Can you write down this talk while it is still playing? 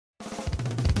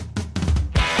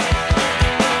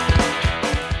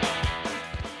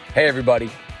Hey everybody,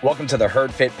 welcome to the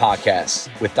Herd Fit Podcast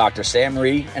with Dr. Sam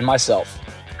Ree and myself,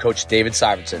 Coach David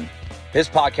Syvertson. This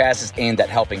podcast is aimed at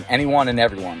helping anyone and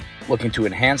everyone looking to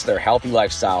enhance their healthy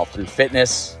lifestyle through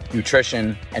fitness,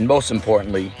 nutrition, and most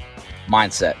importantly,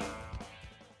 mindset.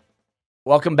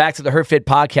 Welcome back to the Herd Fit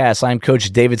Podcast. I'm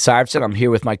Coach David Syvertson. I'm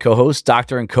here with my co-host,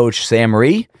 Dr. and Coach Sam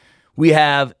Ree. We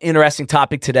have an interesting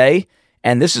topic today,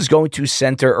 and this is going to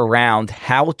center around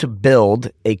how to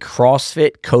build a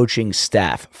CrossFit coaching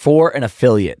staff for an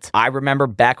affiliate. I remember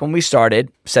back when we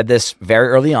started, said this very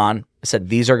early on, I said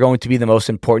these are going to be the most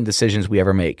important decisions we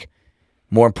ever make.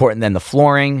 More important than the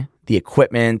flooring, the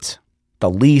equipment, the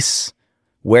lease,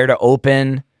 where to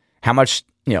open, how much,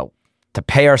 to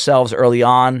pay ourselves early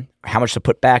on, how much to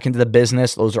put back into the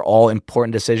business. Those are all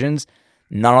important decisions.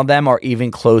 None of them are even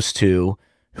close to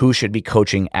who should be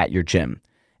coaching at your gym.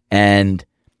 And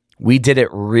we did it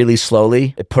really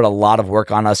slowly. It put a lot of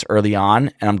work on us early on,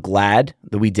 and I'm glad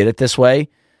that we did it this way.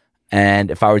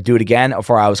 And if I would do it again, or if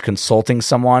I was consulting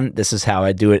someone, this is how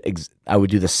I do it. I would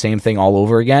do the same thing all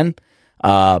over again.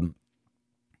 But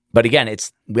again,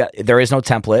 there is no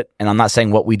template, and I'm not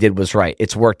saying what we did was right.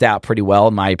 It's worked out pretty well,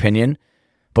 in my opinion.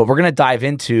 But we're going to dive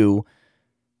into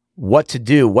what to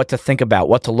do, what to think about,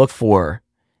 what to look for,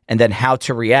 and then how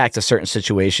to react to certain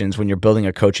situations when you're building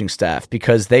a coaching staff,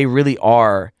 because they really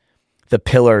are the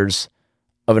pillars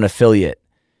of an affiliate.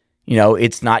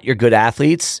 It's not your good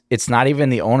athletes. It's not even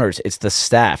the owners. It's the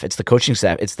staff. It's the coaching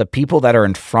staff. It's the people that are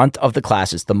in front of the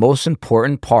classes. The most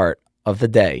important part of the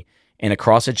day in a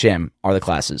CrossFit gym are the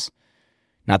classes.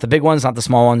 Not the big ones, not the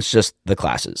small ones, just the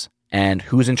classes. And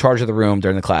who's in charge of the room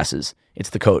during the classes?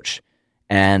 It's the coach.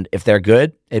 And if they're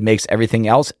good, it makes everything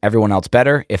else, everyone else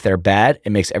better. If they're bad,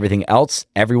 it makes everything else,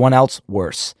 everyone else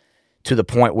worse, to the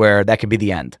point where that could be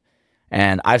the end.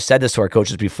 And I've said this to our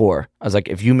coaches before. I was like,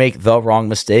 if you make the wrong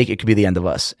mistake, it could be the end of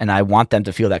us. And I want them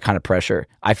to feel that kind of pressure.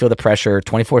 I feel the pressure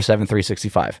 24/7,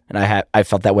 365. And I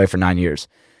felt that way for 9 years.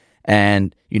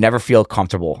 And you never feel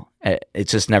comfortable.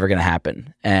 It's just never going to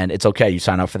happen. And it's okay. You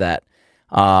sign up for that.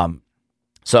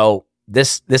 So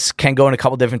this can go in a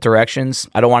couple different directions.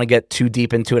 I don't want to get too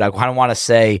deep into it. I kind of want to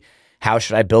say, how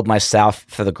should I build my staff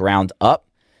for the ground up?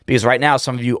 Because right now,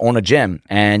 some of you own a gym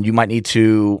and you might need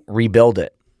to rebuild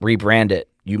it, rebrand it.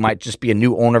 You might just be a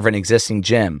new owner of an existing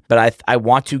gym. But I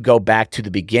want to go back to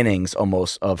the beginnings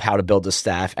almost of how to build a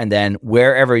staff. And then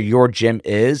wherever your gym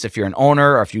is, if you're an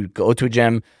owner or if you go to a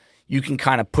gym, you can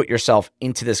kind of put yourself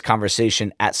into this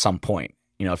conversation at some point.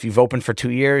 If you've opened for 2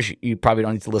 years, you probably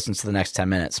don't need to listen to the next 10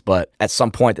 minutes, but at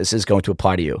some point, this is going to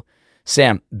apply to you.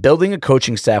 Sam, building a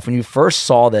coaching staff, when you first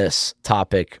saw this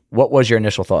topic, what was your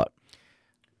initial thought?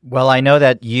 Well, I know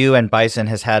that you and Bison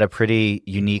has had a pretty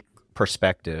unique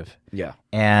perspective. Yeah.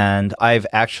 And I've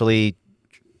actually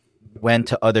went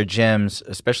to other gyms,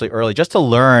 especially early, just to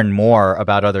learn more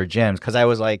about other gyms, because I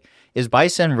was like, is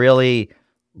Bison really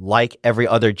like every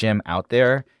other gym out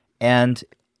there? And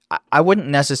I wouldn't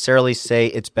necessarily say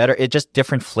it's better. It's just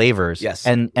different flavors. Yes.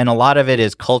 And a lot of it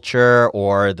is culture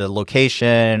or the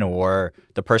location or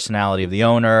the personality of the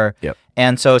owner. Yep.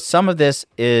 And so some of this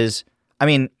is,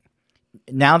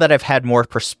 now that I've had more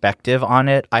perspective on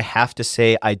it, I have to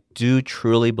say I do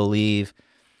truly believe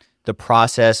the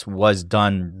process was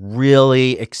done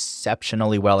really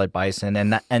exceptionally well at Bison.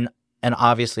 And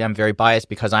obviously, I'm very biased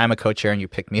because I'm a coach here and you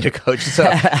picked me to coach. So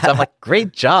I'm like,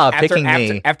 great job picking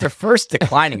me. After first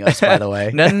declining us, by the way.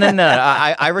 No.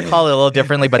 I recall it a little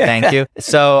differently, but thank you.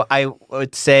 So I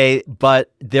would say,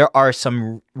 but there are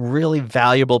some really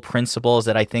valuable principles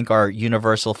that I think are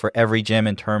universal for every gym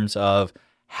in terms of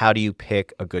how do you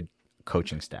pick a good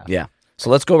coaching staff. Yeah. So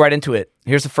let's go right into it.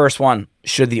 Here's the first one.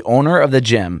 Should the owner of the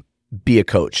gym be a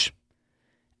coach?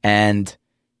 And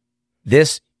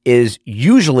this is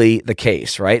usually the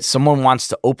case, right? Someone wants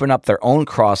to open up their own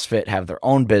CrossFit, have their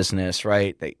own business,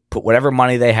 right? They put whatever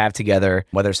money they have together,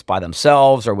 whether it's by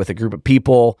themselves or with a group of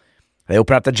people. They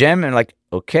open up the gym and like,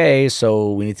 okay,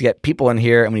 so we need to get people in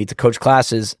here and we need to coach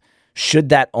classes. Should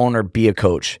that owner be a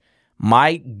coach?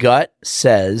 My gut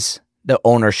says the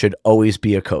owner should always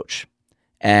be a coach.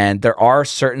 And there are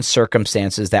certain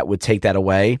circumstances that would take that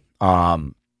away.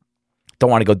 Don't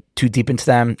want to go too deep into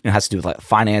them. It has to do with like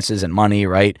finances and money,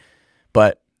 right?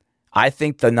 But I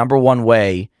think the number one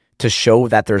way to show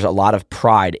that there's a lot of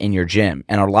pride in your gym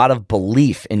and a lot of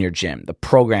belief in your gym, the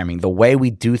programming, the way we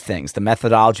do things, the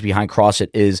methodology behind CrossFit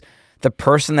is the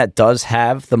person that does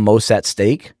have the most at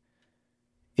stake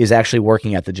is actually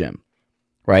working at the gym,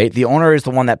 right? The owner is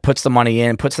the one that puts the money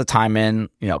in, puts the time in.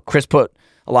 Chris put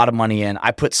a lot of money in.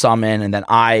 I put some in, and then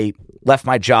I left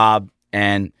my job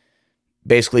and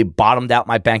basically bottomed out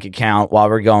my bank account while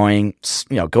we're going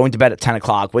to bed at 10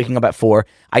 o'clock, waking up at 4.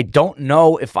 I don't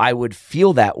know if I would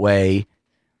feel that way,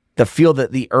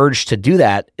 the urge to do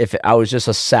that if I was just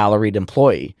a salaried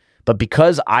employee. But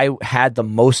because I had the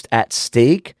most at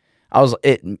stake,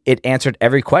 it answered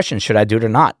every question. Should I do it or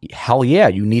not? Hell yeah,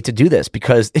 you need to do this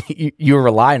because you're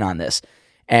relying on this.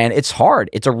 And it's hard.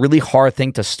 It's a really hard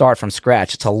thing to start from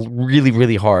scratch. It's really,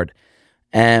 really hard.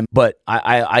 But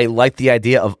I like the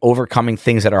idea of overcoming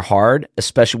things that are hard,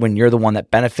 especially when you're the one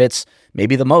that benefits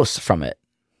maybe the most from it.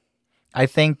 I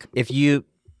think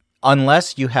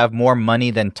unless you have more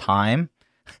money than time,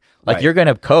 you're going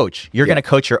to coach. You're going to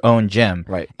coach your own gym.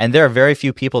 Right. And there are very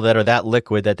few people that are that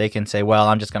liquid that they can say, well,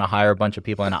 I'm just going to hire a bunch of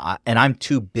people and I'm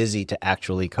too busy to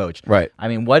actually coach. Right. I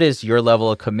mean, what is your level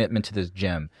of commitment to this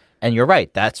gym? And you're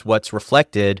right. That's what's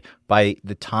reflected by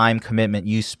the time commitment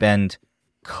you spend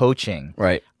coaching.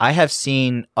 Right. I have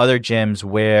seen other gyms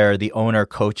where the owner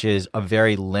coaches a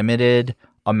very limited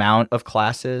amount of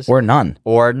classes. Or none.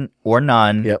 Or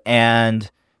none. Yep. And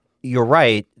you're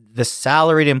right. The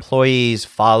salaried employees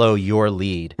follow your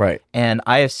lead. Right. And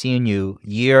I have seen you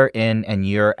year in and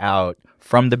year out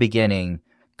from the beginning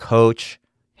coach,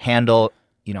 handle,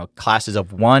 classes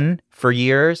of 1 for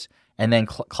years and then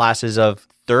classes of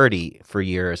 30 for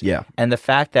years. Yeah. And the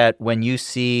fact that when you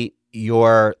see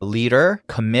your leader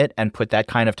commit and put that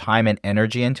kind of time and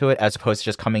energy into it, as opposed to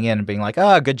just coming in and being like,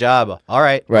 oh, good job. All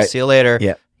right. Right. See you later.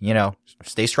 Yeah.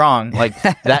 Stay strong. Like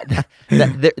that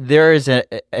there is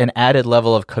an added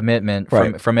level of commitment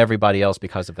from everybody else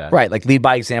because of that. Right. Like lead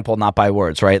by example, not by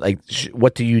words, right? Like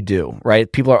what do you do,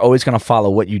 right? People are always going to follow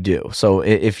what you do. So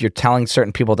if you're telling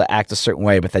certain people to act a certain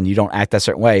way, but then you don't act a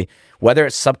certain way, whether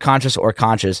it's subconscious or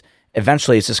conscious,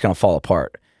 eventually it's just going to fall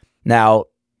apart. Now,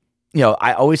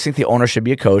 I always think the owner should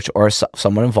be a coach or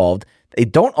someone involved. They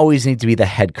don't always need to be the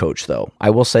head coach, though. I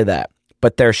will say that.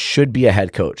 But there should be a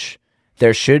head coach.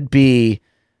 There should be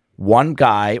one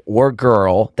guy or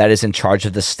girl that is in charge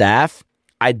of the staff.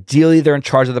 Ideally, they're in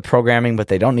charge of the programming, but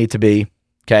they don't need to be.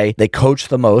 Okay? They coach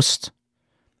the most.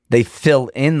 They fill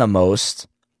in the most.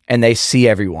 And they see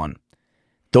everyone.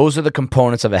 Those are the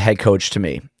components of a head coach to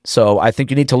me. So I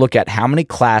think you need to look at how many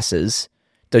classes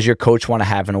does your coach want to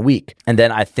have in a week? And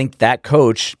then I think that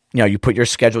coach, you put your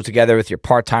schedule together with your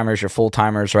part-timers, your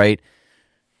full-timers, right?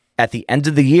 At the end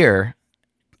of the year,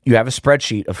 you have a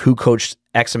spreadsheet of who coached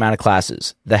X amount of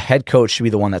classes. The head coach should be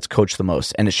the one that's coached the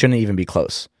most, and it shouldn't even be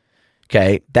close.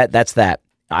 Okay? That's that.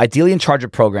 Ideally in charge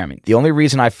of programming. The only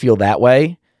reason I feel that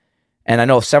way, and I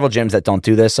know of several gyms that don't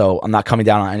do this, so I'm not coming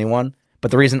down on anyone,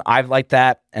 but the reason I've liked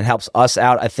that and helps us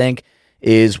out, I think,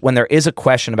 is when there is a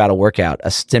question about a workout, a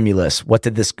stimulus, what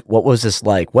was this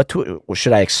like? What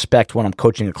should I expect when I'm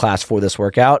coaching a class for this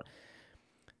workout?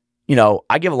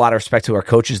 I give a lot of respect to our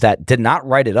coaches that did not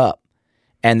write it up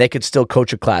and they could still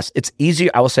coach a class. It's easier.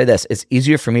 I will say this. It's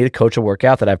easier for me to coach a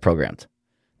workout that I've programmed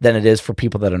than it is for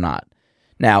people that are not.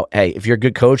 Now, hey, if you're a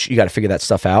good coach, you got to figure that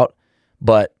stuff out.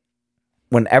 But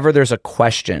whenever there's a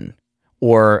question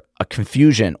or a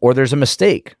confusion or there's a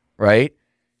mistake, right?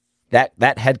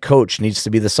 That head coach needs to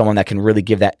be someone that can really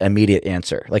give that immediate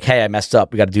answer. Like, hey, I messed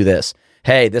up. We got to do this.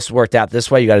 Hey, this worked out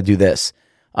this way. You got to do this.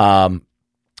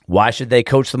 Why should they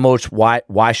coach the most?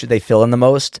 Why should they fill in the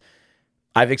most?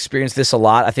 I've experienced this a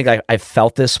lot. I think I've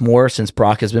felt this more since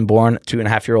Brock has been born,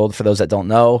 2.5-year-old for those that don't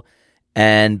know.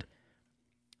 And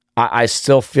I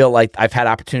still feel like I've had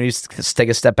opportunities to take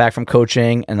a step back from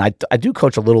coaching. And I do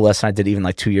coach a little less than I did even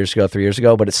like 2 years ago, 3 years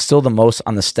ago, but it's still the most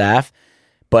on the staff.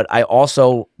 But I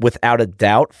also, without a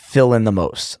doubt, fill in the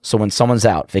most. So when someone's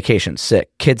out, vacation, sick,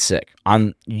 kid sick,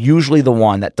 I'm usually the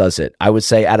one that does it. I would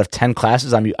say out of 10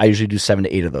 classes, I usually do 7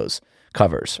 to 8 of those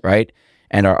covers, right?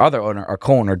 And our other owner, our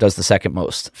co-owner, does the second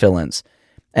most fill-ins.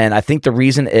 And I think the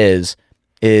reason is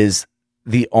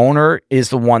the owner is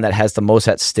the one that has the most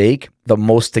at stake, the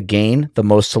most to gain, the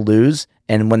most to lose.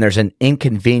 And when there's an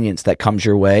inconvenience that comes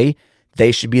your way,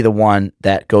 they should be the one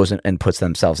that goes and puts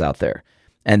themselves out there.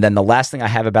 And then the last thing I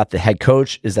have about the head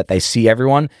coach is that they see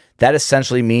everyone. That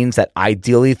essentially means that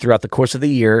ideally throughout the course of the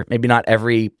year, maybe not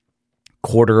every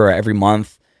quarter or every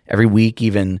month, every week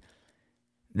even,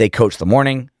 they coach the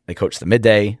morning, they coach the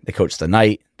midday, they coach the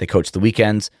night, they coach the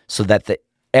weekends, so that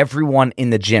everyone in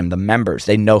the gym, the members,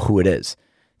 they know who it is.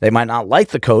 They might not like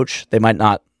the coach, that might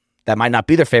not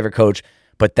be their favorite coach,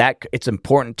 but it's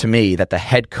important to me that the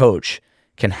head coach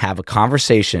can have a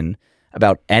conversation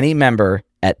about any member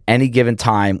at any given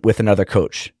time with another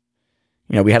coach.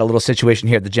 We had a little situation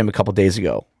here at the gym a couple days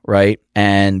ago, right?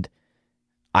 And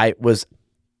I was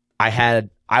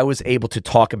able to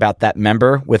talk about that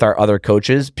member with our other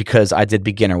coaches because I did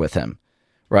beginner with him,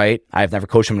 right? I've never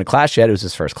coached him in a class yet. It was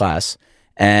his first class.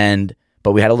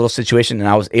 But we had a little situation, and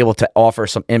I was able to offer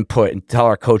some input and tell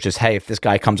our coaches, hey, if this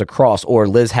guy comes across, or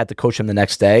Liz had to coach him the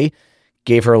next day,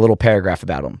 gave her a little paragraph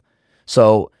about him.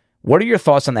 So what are your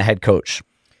thoughts on the head coach?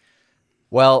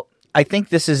 Well, I think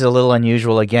this is a little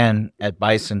unusual again at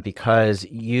Bison because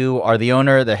you are the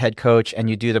owner, the head coach, and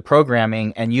you do the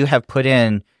programming, and you have put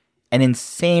in an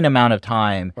insane amount of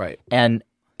time. Right.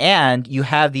 And you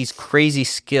have these crazy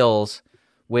skills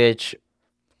which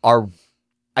are,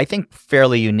 I think,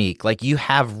 fairly unique. Like, you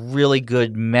have really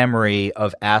good memory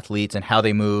of athletes and how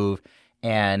they move.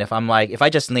 And if I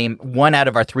just name one out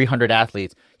of our 300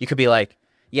 athletes, you could be like,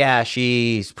 yeah,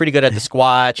 she's pretty good at the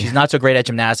squat. She's not so great at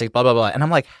gymnastics, blah, blah, blah. And I'm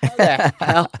like, how the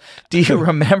hell do you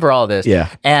remember all this?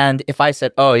 Yeah. And if I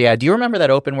said, oh, yeah, do you remember that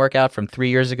open workout from 3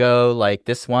 years ago? Like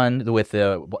this one with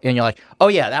and you're like, oh,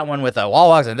 yeah, that one with the wall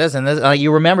walks and this and this.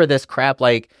 You remember this crap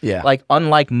like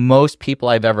unlike most people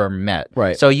I've ever met.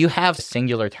 Right. So you have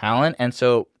singular talent. And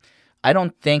so I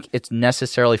don't think it's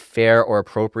necessarily fair or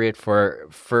appropriate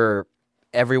for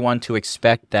everyone to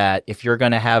expect that if you're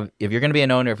going to be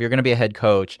an owner, if you're going to be a head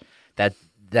coach, that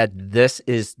this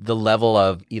is the level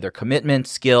of either commitment,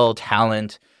 skill,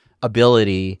 talent,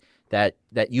 ability that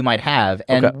you might have.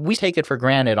 And we take it for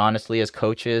granted, honestly, as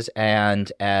coaches and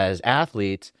as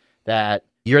athletes, that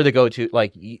you're the go-to,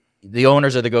 like the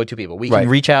owners are the go-to people. We can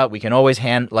reach out. We can always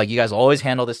you guys always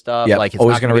handle this stuff. Yep. Like, it's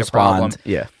always not going to be respond. a problem.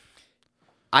 Yeah.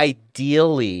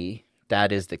 Ideally,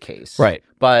 that is the case. Right.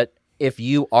 But if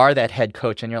you are that head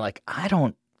coach and you're like, I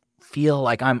don't feel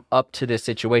like I'm up to this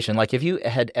situation. Like, if you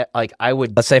had, I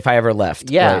would. Let's say if I ever left.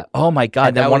 Yeah. Right? Oh my God.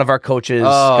 And then one of our coaches.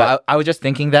 I was just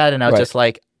thinking that, and I was just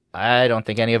like, I don't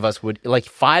think any of us would, like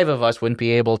 5 of us wouldn't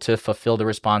be able to fulfill the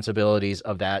responsibilities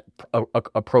of that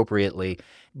appropriately.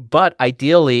 But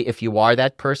ideally, if you are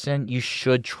that person, you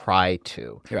should try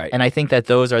to. Right. And I think that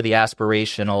those are the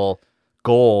aspirational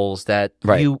goals that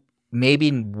you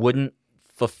maybe wouldn't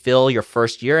fulfill your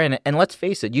first year. And let's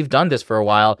face it, you've done this for a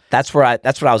while. That's what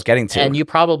I was getting to. And you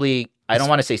probably, I don't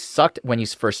want to say sucked when you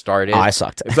first started. I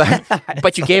sucked.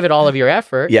 but you gave it all of your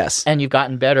effort. Yes. And you've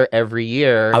gotten better every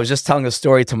year. I was just telling a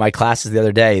story to my classes the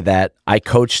other day that I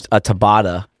coached a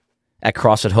Tabata at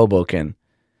CrossFit Hoboken.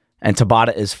 And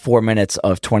Tabata is 4 minutes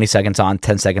of 20 seconds on,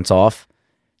 10 seconds off.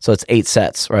 So it's 8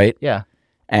 sets, right? Yeah.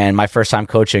 And my first time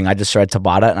coaching, I just started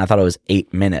Tabata, and I thought it was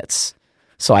 8 minutes.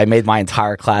 So I made my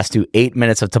entire class do 8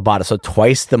 minutes of Tabata, so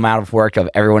twice the amount of work of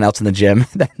everyone else in the gym.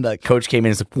 Then the coach came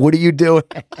in and said, what are you doing?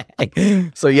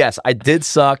 So yes, I did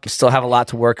suck. Still have a lot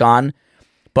to work on.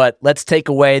 But let's take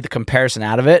away the comparison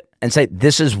out of it and say,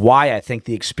 this is why I think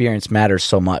the experience matters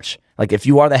so much. Like, if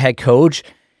you are the head coach,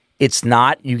 it's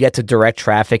not you get to direct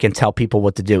traffic and tell people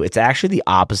what to do. It's actually the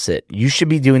opposite. You should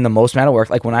be doing the most amount of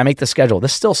work. Like, when I make the schedule,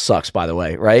 this still sucks, by the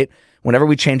way, right? Whenever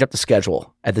we change up the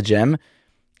schedule at the gym,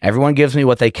 everyone gives me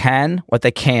what they can, what they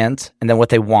can't, and then what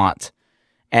they want.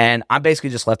 And I'm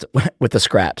basically just left with the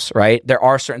scraps, right? There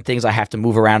are certain things I have to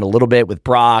move around a little bit with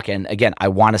Brock. And again, I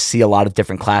want to see a lot of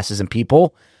different classes and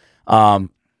people.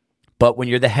 But when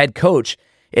you're the head coach,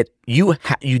 you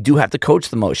do have to coach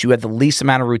the most. You have the least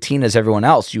amount of routine as everyone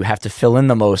else. You have to fill in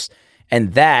the most.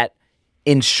 And that,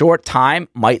 in short time,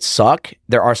 might suck.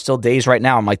 There are still days right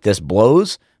now I'm like, this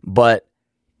blows. But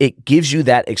it gives you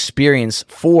that experience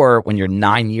for when you're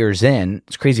 9 years in.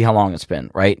 It's crazy how long it's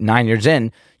been, right? 9 years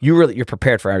in, you're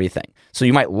prepared for everything. So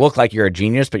you might look like you're a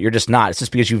genius, but you're just not. It's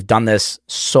just because you've done this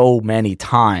so many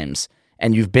times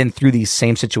and you've been through these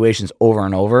same situations over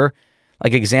and over.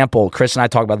 Like, example, Chris and I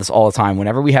talk about this all the time.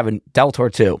 Whenever we have a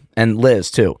Deltor too, and Liz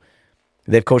too,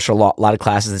 they've coached a lot of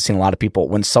classes, they've seen a lot of people.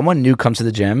 When someone new comes to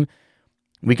the gym,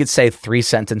 we could say 3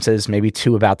 sentences, maybe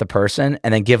 2 about the person,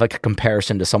 and then give like a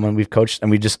comparison to someone we've coached, and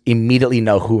we just immediately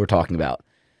know who we're talking about.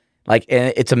 Like,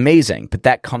 and it's amazing, but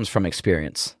that comes from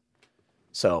experience.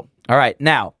 So, all right,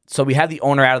 now, so we have the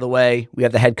owner out of the way, we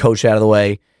have the head coach out of the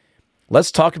way.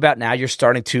 Let's talk about now you're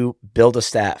starting to build a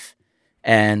staff.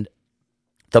 And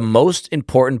the most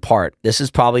important part, this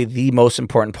is probably the most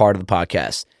important part of the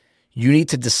podcast, you need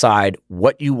to decide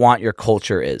what you want your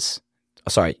culture is.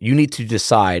 You need to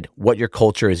decide what your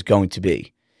culture is going to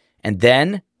be. And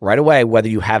then right away, whether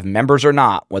you have members or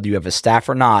not, whether you have a staff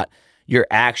or not, your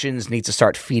actions need to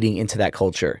start feeding into that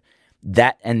culture.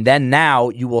 And then now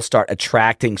you will start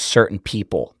attracting certain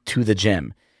people to the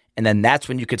gym. And then that's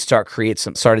when you could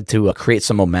started to create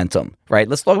some momentum, right?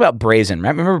 Let's talk about Brazen.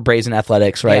 Remember Brazen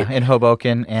Athletics, right? Yeah, in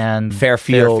Hoboken and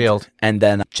Fairfield. And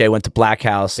then Jay went to Black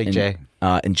House. Big Jay.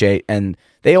 And Jay, and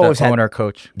they always had owner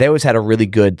coach. They always had a really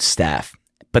good staff,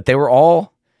 but they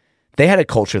had a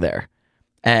culture there.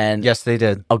 And yes, they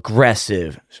did.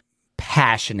 Aggressive,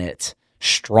 passionate,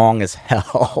 strong as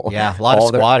hell. Yeah, a lot of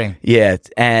squatting. Yeah.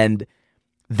 And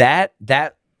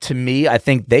that to me, I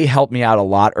think they helped me out a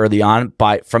lot early on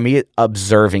from me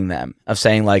observing them, of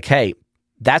saying like, hey,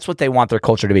 that's what they want their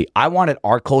culture to be. I wanted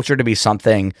our culture to be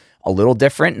something a little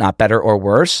different, not better or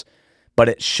worse, but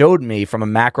it showed me from a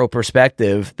macro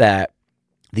perspective that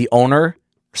the owner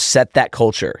set that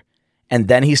culture. And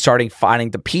then he started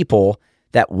finding the people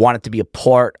that wanted to be a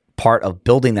part of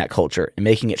building that culture and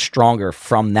making it stronger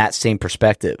from that same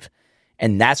perspective.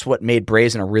 And that's what made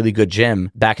Brazen a really good gym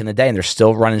back in the day. And they're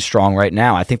still running strong right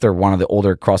now. I think they're one of the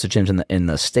older CrossFit gyms in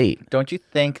the state. Don't you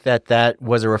think that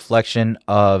was a reflection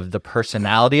of the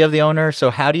personality of the owner?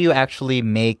 So how do you actually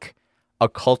make a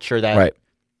culture that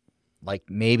like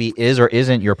maybe is or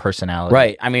isn't your personality?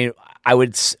 Right. I mean, I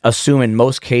would assume in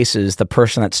most cases, the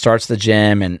person that starts the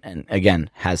gym and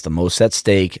again, has the most at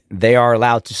stake, they are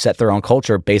allowed to set their own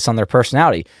culture based on their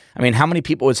personality. I mean, how many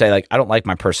people would say, like, I don't like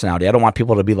my personality. I don't want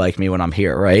people to be like me when I'm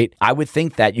here, right? I would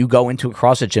think that you go into a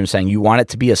CrossFit gym saying you want it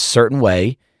to be a certain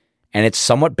way, and it's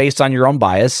somewhat based on your own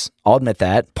bias. I'll admit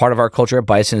that. Part of our culture at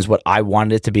Bison is what I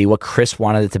wanted it to be, what Chris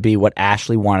wanted it to be, what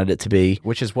Ashley wanted it to be.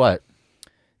 Which is what?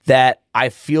 That I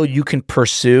feel you can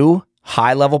pursue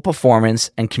high-level performance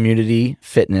and community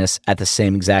fitness at the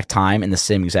same exact time in the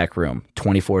same exact room,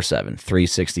 24/7,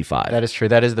 365. That is true.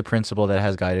 That is the principle that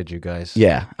has guided you guys.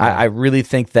 Yeah. I really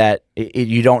think that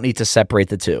you don't need to separate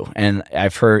the two. And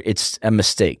I've heard it's a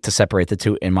mistake to separate the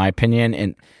two, in my opinion.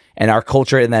 And our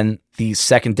culture, and then the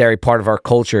secondary part of our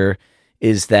culture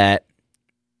is that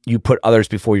you put others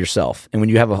before yourself. And when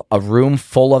you have a room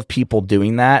full of people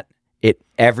doing that,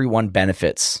 everyone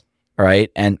benefits.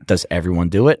 Right? And does everyone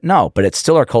do it? No, but it's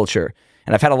still our culture.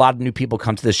 And I've had a lot of new people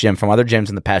come to this gym from other gyms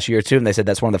in the past year or two, and they said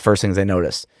that's one of the first things they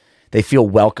noticed. They feel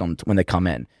welcomed when they come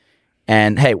in.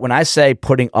 And hey, when I say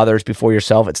putting others before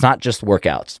yourself, it's not just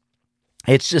workouts.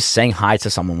 It's just saying hi to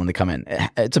someone when they come in.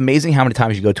 It's amazing how many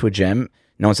times you go to a gym,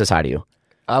 no one says hi to you.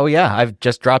 Oh, yeah. I've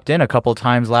just dropped in a couple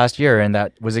times last year, and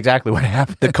that was exactly what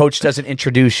happened. The coach doesn't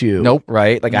introduce you. Nope.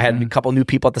 Right? Like I had a couple new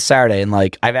people at the Saturday, and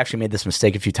like I've actually made this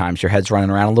mistake a few times. Your head's running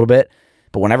around a little bit.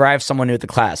 But whenever I have someone new at the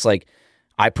class, like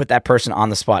I put that person on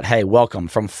the spot. Hey, welcome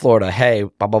from Florida. Hey,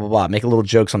 blah, blah, blah, blah. Make a little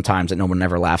joke sometimes that no one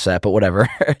ever laughs at, but whatever.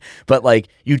 But like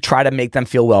you try to make them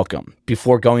feel welcome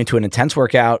before going to an intense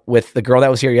workout. With the girl that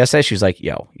was here yesterday, she was like,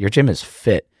 yo, your gym is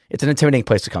fit. It's an intimidating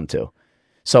place to come to.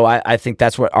 So I think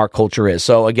that's what our culture is.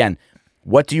 So again,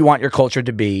 what do you want your culture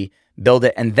to be? Build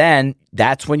it. And then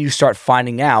that's when you start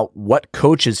finding out what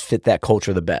coaches fit that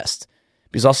culture the best.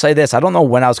 Because I'll say this, I don't know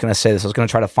when I was going to say this. I was going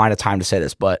to try to find a time to say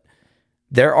this, but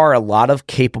there are a lot of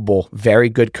capable, very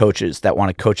good coaches that want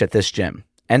to coach at this gym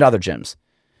and other gyms.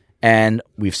 And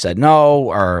we've said no,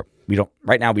 or we don't,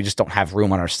 right now we just don't have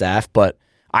room on our staff, but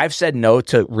I've said no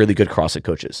to really good CrossFit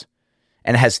coaches.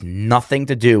 And it has nothing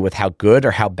to do with how good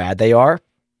or how bad they are.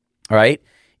 All right.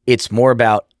 It's more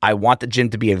about, I want the gym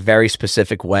to be a very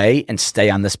specific way and stay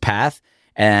on this path.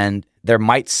 And there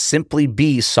might simply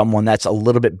be someone that's a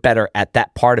little bit better at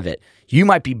that part of it. You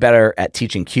might be better at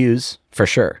teaching cues for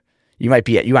sure. You might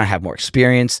have more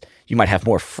experience. You might have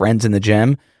more friends in the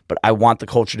gym, but I want the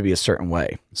culture to be a certain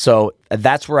way. So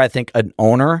that's where I think an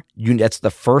owner, that's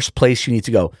the first place you need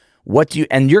to go.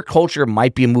 And your culture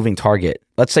might be a moving target.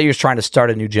 Let's say you're trying to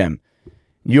start a new gym.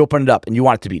 You open it up and you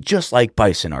want it to be just like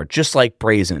Bison or just like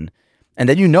Brazen. And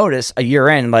then you notice a year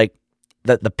in, like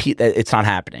it's not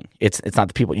happening. It's not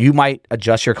the people. You might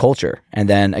adjust your culture. And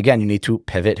then again, you need to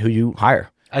pivot who you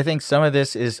hire. I think some of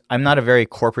this is, I'm not a very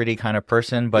corporate-y kind of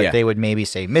person, but they would maybe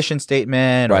say mission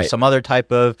statement or some other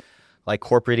type of like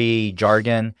corporate-y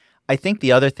jargon. I think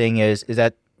the other thing is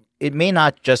that it may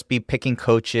not just be picking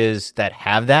coaches that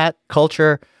have that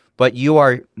culture, but you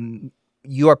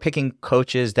are picking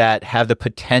coaches that have the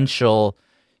potential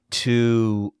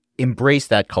to embrace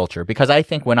that culture. Because I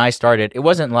think when I started, it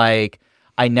wasn't like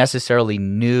I necessarily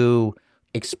knew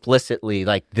explicitly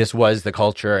like this was the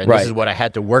culture and this is what I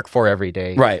had to work for every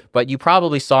day. Right. But you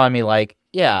probably saw me like,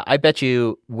 yeah, I bet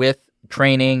you with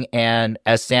training and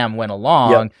as Sam went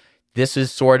along, this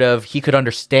is sort of, he could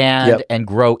understand and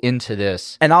grow into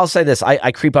this. And I'll say this,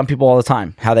 I creep on people all the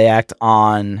time, how they act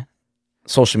on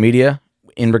social media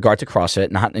in regard to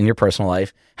CrossFit, not in your personal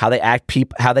life, how they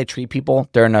how they treat people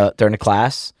during a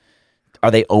class. Are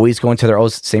they always going to their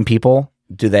same people?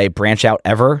 Do they branch out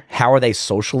ever? How are they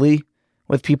socially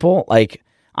with people? Like,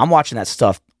 I'm watching that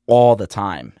stuff all the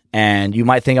time, and you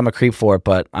might think I'm a creep for it,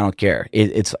 but I don't care.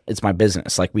 It's my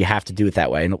business. Like, we have to do it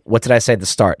that way. And what did I say at the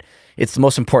start? It's the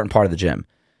most important part of the gym.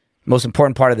 Most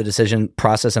important part of the decision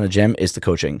process in a gym is the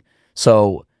coaching.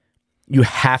 So you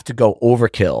have to go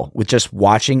overkill with just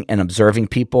watching and observing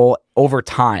people over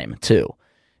time too.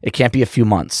 It can't be a few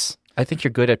months. I think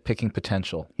you're good at picking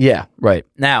potential. Yeah, right.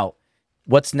 Now,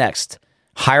 what's next?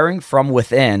 Hiring from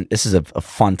within. This is a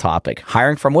fun topic.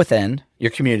 Hiring from within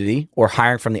your community or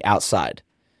hiring from the outside.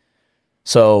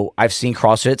 So I've seen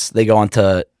CrossFits. They go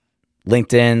onto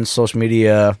LinkedIn, social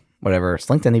media, whatever. Is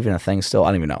LinkedIn even a thing still? I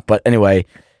don't even know. But anyway,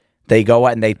 they go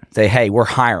out and they say, hey, we're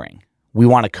hiring. We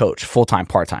want a coach, full-time,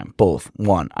 part-time, both,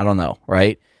 one. I don't know,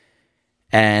 right?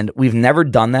 And we've never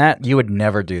done that. You would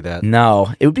never do that.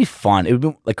 No, it would be fun. It would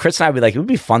be like Chris and I would be like, it would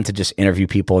be fun to just interview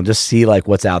people and just see like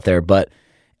what's out there. But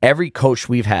every coach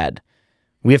we've had,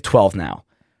 we have 12 now.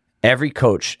 Every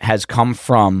coach has come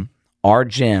from our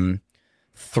gym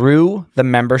through the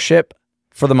membership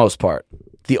for the most part.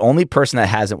 The only person that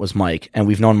hasn't was Mike, and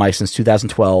we've known Mike since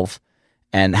 2012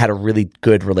 and had a really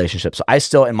good relationship. So I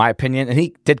still, in my opinion, and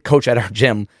he did coach at our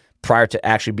gym prior to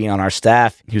actually being on our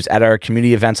staff. He was at our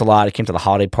community events a lot. He came to the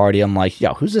holiday party. I'm like,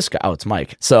 yo, who's this guy? Oh, it's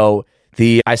Mike. So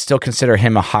I still consider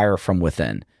him a hire from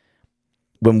within.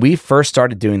 When we first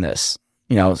started doing this,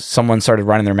 someone started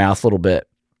running their mouth a little bit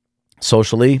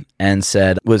socially and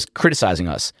was criticizing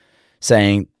us,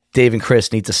 saying Dave and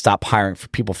Chris need to stop hiring for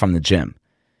people from the gym.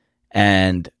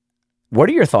 And what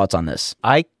are your thoughts on this?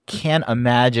 I can't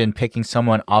imagine picking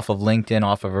someone off of LinkedIn,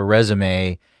 off of a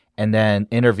resume, and then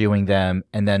interviewing them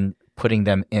and then putting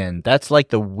them in. That's like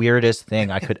the weirdest thing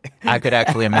I could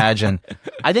actually imagine.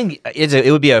 I think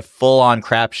it would be a full-on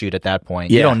crapshoot at that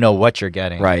point. Yeah. You don't know what you're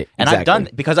getting. Right. And exactly.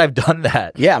 I've done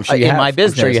that. Yeah, I'm sure you have. In my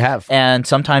business. I'm sure you have. And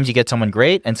sometimes you get someone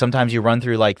great, and sometimes you run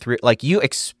through you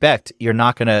expect you're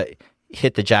not going to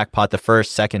hit the jackpot the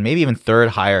first, second, maybe even third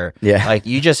hire. Yeah. Like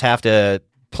you just have to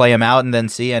play them out and then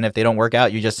see, and if they don't work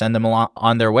out, you just send them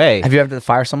on their way. Have you ever had to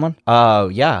fire someone?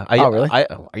 Yeah. Really?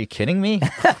 Are you kidding me?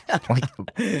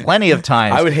 Plenty of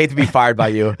times. I would hate to be fired by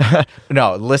you.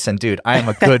 No, listen, dude, I am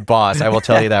a good boss. I will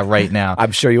tell you that right now.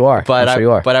 I'm sure you are. But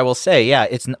I will say, yeah,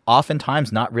 it's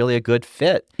oftentimes not really a good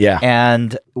fit. Yeah.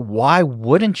 And why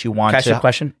wouldn't you want to? Can I ask you a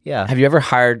question? Yeah. Have you ever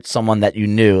hired someone that you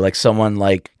knew, like someone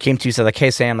like came to you and said like,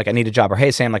 hey, Sam, like I need a job, or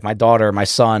hey, Sam, like my daughter, my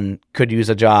son could use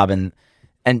a job, and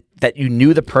that you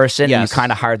knew the person, yes, and you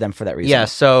kind of hired them for that reason? Yeah,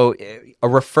 so a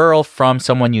referral from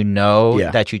someone you know,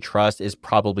 yeah, that you trust is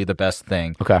probably the best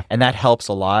thing. Okay. And that helps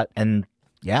a lot. And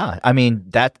yeah, I mean,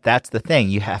 that's the thing.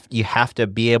 You have to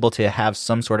be able to have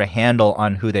some sort of handle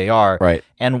on who they are. Right.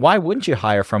 And why wouldn't you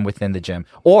hire from within the gym?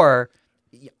 Or,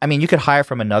 I mean, you could hire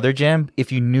from another gym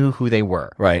if you knew who they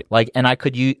were. Right. Like, and I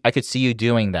could see you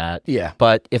doing that. Yeah.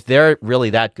 But if they're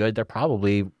really that good, they're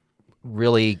probably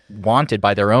really wanted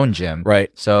by their own gym.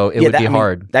 Right. So it would be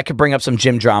hard. That could bring up some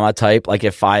gym drama type. Like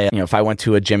if I went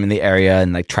to a gym in the area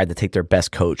and like tried to take their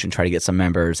best coach and try to get some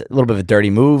members, a little bit of a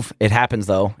dirty move. It happens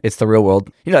though. It's the real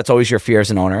world. That's always your fear as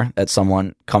an owner, that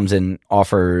someone comes in,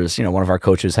 offers, one of our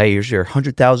coaches, hey, here's your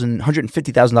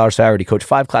 $150,000 salary to coach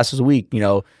 5 classes a week. Are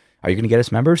you going to get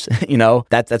us members?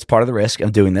 That's part of the risk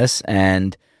of doing this.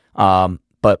 And,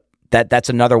 that's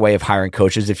another way of hiring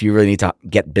coaches. If you really need to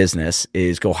get business,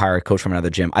 is go hire a coach from another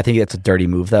gym. I think that's a dirty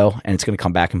move though, and it's going to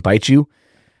come back and bite you.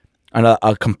 And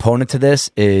a component to this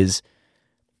is,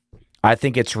 I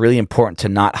think it's really important to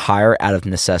not hire out of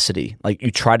necessity. Like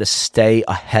you try to stay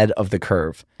ahead of the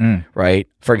curve, right?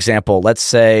 For example, let's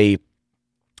say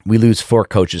we lose 4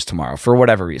 coaches tomorrow for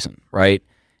whatever reason, right?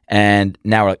 And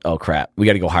now we're like, oh crap, we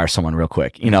got to go hire someone real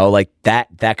quick. Like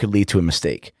that could lead to a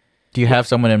mistake. Do you have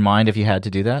someone in mind if you had to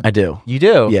do that? I do. You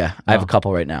do? Yeah, I have a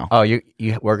couple right now. Oh,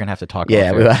 we're gonna have to talk.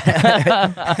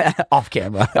 Yeah, off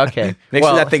camera. Okay, make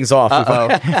sure that thing's off.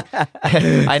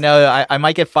 I know I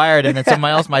might get fired, and then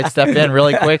someone else might step in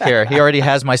really quick here. He already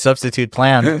has my substitute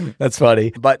plan. That's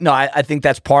funny, but no, I think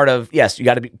that's part of. Yes, you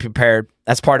got to be prepared.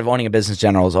 That's part of owning a business.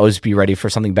 General is always be ready for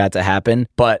something bad to happen.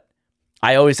 But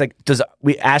I always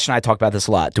Ash and I talk about this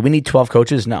a lot. Do we need 12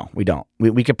 coaches? No, we don't.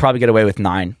 We could probably get away with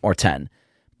 9 or 10.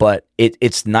 But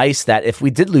it's nice that if we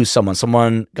did lose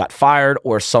someone got fired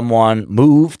or someone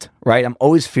moved, right? I'm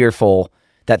always fearful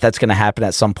that that's going to happen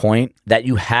at some point, that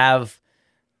you have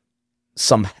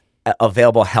some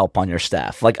available help on your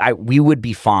staff. Like we would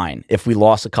be fine if we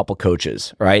lost a couple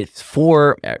coaches, right?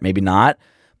 4, maybe not,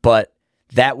 but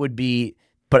that would be,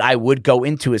 but I would go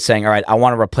into it saying, all right, I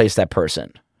want to replace that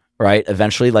person, right?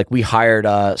 Eventually, like we hired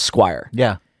Squire.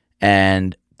 Yeah.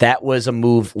 And that was a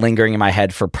move lingering in my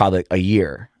head for probably a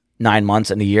year, 9 months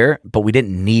and a year, but we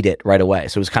didn't need it right away.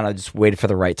 So it was kind of just waited for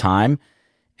the right time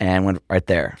and went right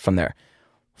there from there.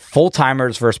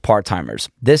 Full-timers versus part-timers.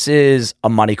 This is a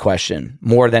money question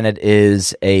more than it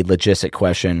is a logistic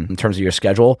question in terms of your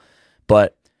schedule.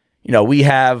 But, we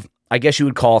have, I guess you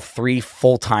would call 3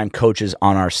 full-time coaches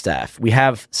on our staff. We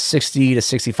have 60 to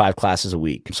 65 classes a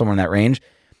week, somewhere in that range.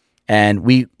 And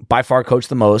we by far coach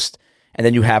the most. And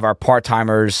then you have our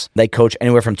part-timers. They coach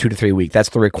anywhere from 2 to 3 a week. That's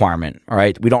the requirement, all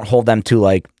right? We don't hold them to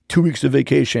like 2 weeks of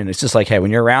vacation. It's just like, hey,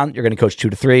 when you're around, you're going to coach 2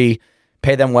 to 3,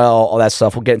 pay them well, all that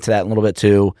stuff. We'll get into that in a little bit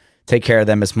too. Take care of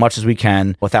them as much as we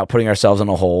can without putting ourselves in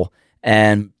a hole.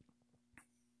 And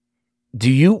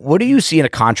what do you see in a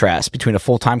contrast between a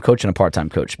full-time coach and a part-time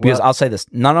coach? Because I'll say this,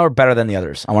 none are better than the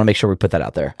others. I want to make sure we put that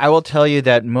out there. I will tell you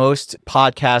that most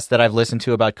podcasts that I've listened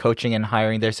to about coaching and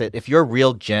hiring, they said, if you're a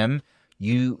real gym,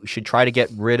 you should try to get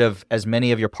rid of as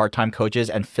many of your part-time coaches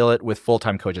and fill it with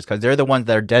full-time coaches because they're the ones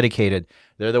that are dedicated.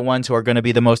 They're the ones who are going to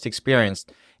be the most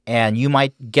experienced. And you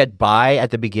might get by at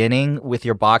the beginning with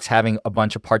your box having a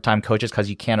bunch of part-time coaches because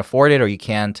you can't afford it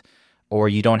or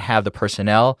you don't have the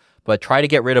personnel. But try to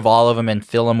get rid of all of them and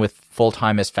fill them with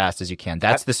full-time as fast as you can.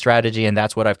 That's the strategy, and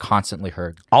that's what I've constantly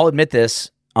heard. I'll admit this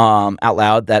out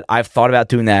loud that I've thought about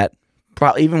doing that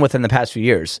probably even within the past few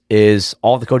years is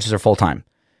all the coaches are full-time.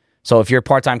 So if you're a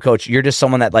part-time coach, you're just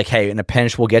someone that like, hey, in a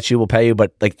pinch, we'll get you, we'll pay you.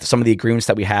 But like some of the agreements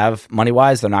that we have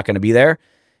money-wise, they're not going to be there.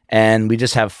 And we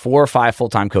just have 4 or 5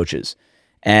 full-time coaches.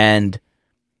 And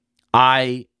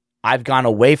I've gone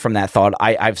away from that thought.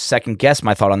 I've second-guessed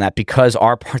my thought on that because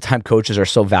our part-time coaches are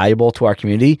so valuable to our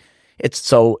community.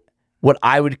 So what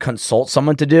I would consult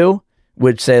someone to do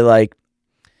would say like,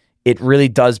 it really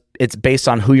does, it's based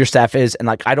on who your staff is. And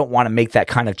like, I don't want to make that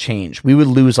kind of change. We would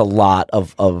lose a lot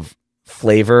of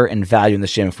flavor and value in the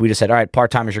gym if we just said, all right,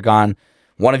 part-timers, you're gone.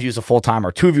 One of you is a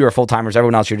full-timer, 2 of you are full-timers,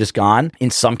 everyone else, you're just gone. In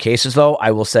some cases, though,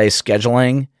 I will say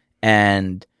scheduling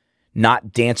and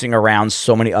not dancing around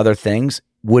so many other things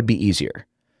would be easier,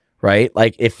 right?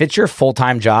 Like if it's your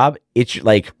full-time job, it's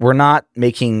like we're not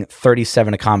making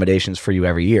 37 accommodations for you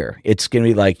every year. It's going to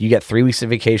be like you get 3 weeks of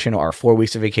vacation or 4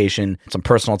 weeks of vacation, some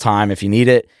personal time if you need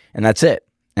it, and that's it.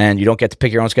 And you don't get to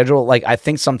pick your own schedule. Like I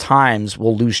think sometimes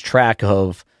we'll lose track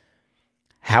of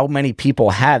how many people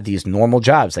have these normal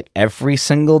jobs. Like every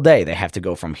single day, they have to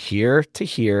go from here to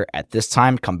here at this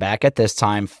time, come back at this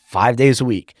time, 5 days a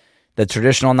week. The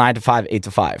traditional 9 to 5, 8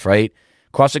 to 5, right?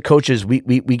 CrossFit coaches, we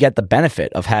get the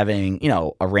benefit of having,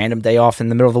 a random day off in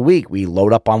the middle of the week. We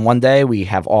load up on one day, we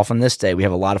have off on this day. We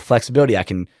have a lot of flexibility. I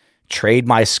can trade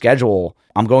my schedule.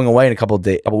 I'm going away in a couple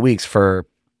weeks for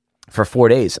 4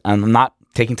 days. I'm not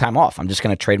taking time off. I'm just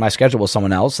going to trade my schedule with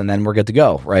someone else and then we're good to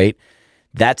go, right?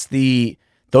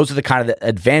 Those are the kind of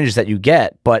advantages that you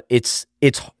get, but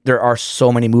there are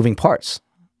so many moving parts.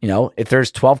 If there's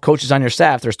 12 coaches on your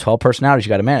staff, there's 12 personalities you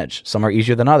got to manage. Some are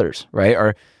easier than others, right?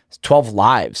 Or 12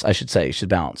 lives, I should say, you should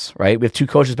balance, right? We have 2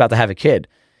 coaches about to have a kid,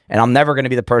 and I'm never going to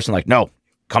be the person like, no,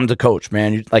 come to coach,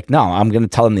 man. No, I'm going to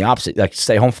tell them the opposite. Like,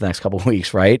 stay home for the next couple of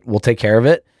weeks, right? We'll take care of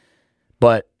it.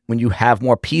 But when you have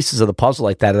more pieces of the puzzle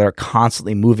like that are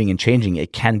constantly moving and changing,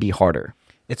 it can be harder.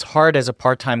 It's hard as a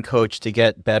part-time coach to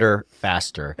get better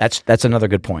faster. That's another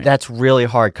good point. That's really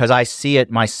hard because I see it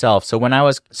myself. So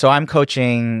I'm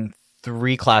coaching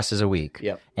 3 classes a week.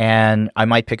 Yep. And I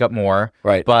might pick up more.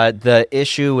 Right. But the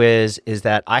issue is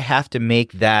that I have to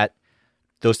make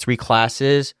those 3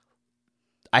 classes,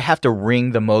 I have to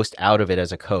wring the most out of it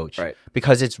as a coach. Right.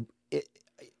 Because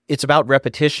it's about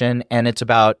repetition and it's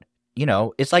about,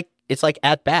 it's like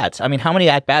at bats. I mean, how many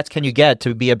at bats can you get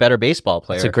to be a better baseball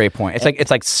player? That's a great point.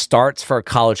 It's like starts for a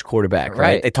college quarterback,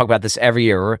 right? They talk about this every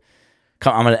year.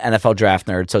 I'm an NFL draft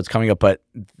nerd, so it's coming up, but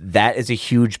that is a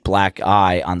huge black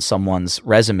eye on someone's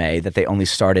resume that they only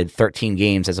started 13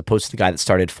 games as opposed to the guy that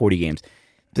started 40 games.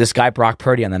 This guy, Brock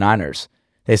Purdy on the Niners,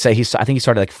 they say I think he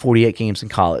started like 48 games in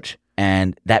college.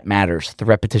 And that matters. The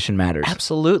repetition matters.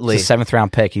 Absolutely. It's a 7th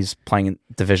round pick. He's playing in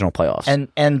divisional playoffs.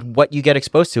 And what you get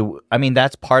exposed to, I mean,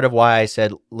 that's part of why I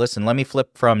said, listen, let me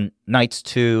flip from nights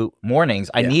to mornings.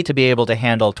 I need to be able to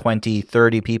handle 20,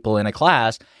 30 people in a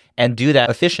class and do that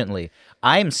efficiently.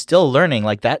 I'm still learning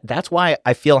like that. That's why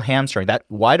I feel hamstrung.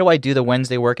 Why do I do the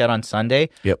Wednesday workout on Sunday?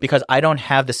 Yep. Because I don't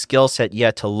have the skill set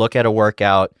yet to look at a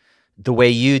workout the way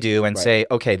you do and say,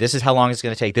 okay, this is how long it's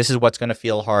going to take. This is what's going to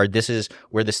feel hard. This is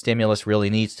where the stimulus really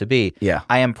needs to be. Yeah.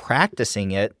 I am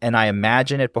practicing it and I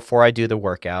imagine it before I do the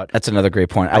workout. That's another great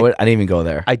point. I didn't even go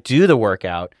there. I do the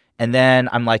workout and then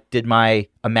I'm like, did my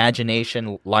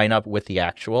imagination line up with the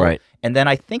actual? Right. And then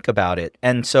I think about it.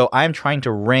 And so I'm trying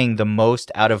to wring the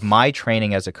most out of my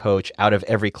training as a coach, out of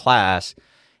every class.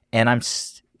 And I'm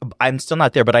still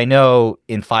not there, but I know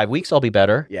in 5 weeks I'll be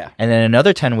better. Yeah. And then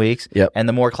another 10 weeks. Yep. And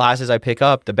the more classes I pick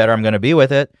up, the better I'm going to be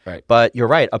with it. Right. But you're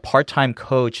right. A part-time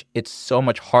coach, it's so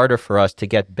much harder for us to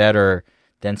get better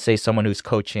than, say, someone who's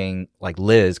coaching like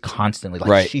Liz constantly.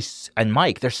 Like and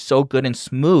Mike, they're so good and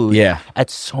smooth at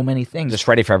so many things. Just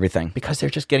ready for everything. Because they're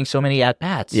just getting so many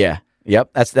at-bats. Yeah.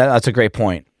 Yep. That's a great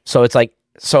point. So it's like,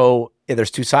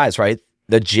 there's 2 sides, right?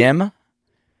 The gym,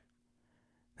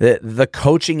 The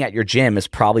coaching at your gym is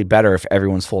probably better if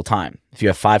everyone's full-time. If you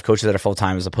have 5 coaches that are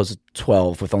full-time as opposed to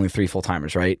 12 with only 3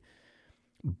 full-timers, right?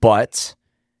 But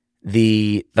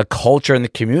the culture in the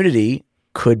community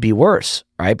could be worse,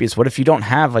 right? Because what if you don't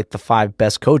have like the 5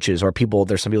 best coaches, or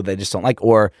there's some people they just don't like,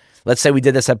 or let's say we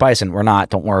did this at Bison. We're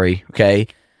not, don't worry, okay?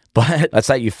 But let's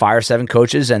say you fire 7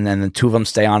 coaches and then the 2 of them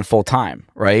stay on full-time,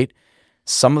 right?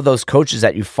 Some of those coaches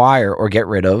that you fire or get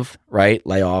rid of, right?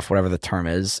 Lay off, whatever the term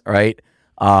is, right?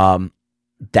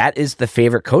 That is the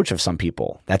favorite coach of some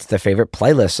people. That's the favorite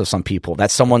playlist of some people.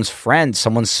 That's someone's friend,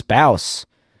 someone's spouse.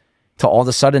 To all of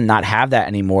a sudden not have that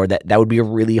anymore, that would be a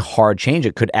really hard change.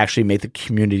 It could actually make the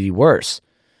community worse.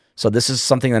 So this is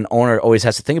something an owner always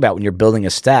has to think about when you're building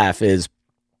a staff, is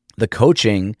the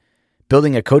coaching.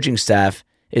 Building a coaching staff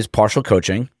is partial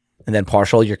coaching and then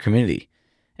partial your community.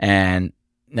 And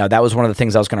now that was one of the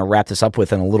things I was going to wrap this up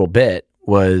with in a little bit,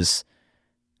 was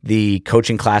the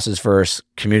coaching classes versus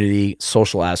community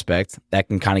social aspect. That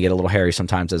can kind of get a little hairy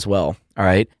sometimes as well. All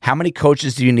right. How many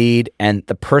coaches do you need, and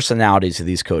the personalities of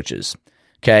these coaches?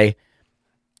 Okay.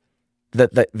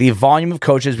 The volume of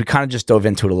coaches, we kind of just dove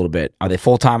into it a little bit. Are they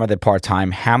full-time? Are they part-time?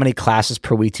 How many classes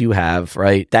per week do you have?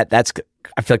 Right. That's,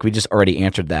 I feel like we just already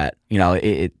answered that,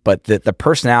 but the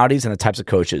personalities and the types of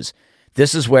coaches,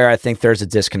 this is where I think there's a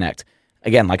disconnect.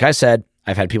 Again, like I said,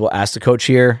 I've had people ask the coach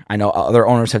here. I know other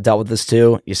owners have dealt with this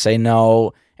too. You say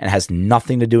no, and it has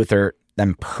nothing to do with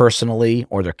them personally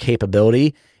or their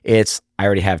capability. It's, I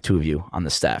already have 2 of you on the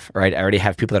staff, right? I already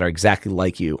have people that are exactly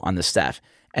like you on the staff.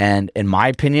 And in my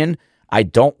opinion, I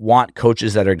don't want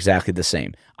coaches that are exactly the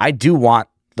same. I do want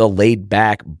the laid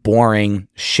back, boring,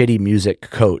 shitty music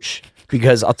coach,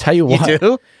 because I'll tell you what. You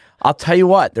do? I'll tell you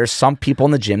what, there's some people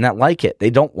in the gym that like it. They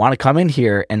don't want to come in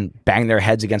here and bang their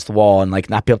heads against the wall and like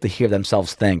not be able to hear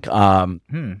themselves think. I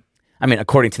mean,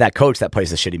 according to that coach that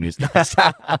plays the shitty music.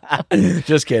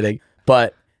 Just kidding.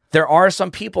 But there are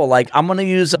some people, like I'm going to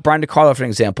use Brian DiCarlo for an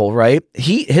example, right?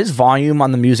 His volume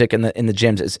on the music in the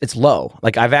gyms it's low.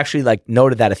 Like I've actually like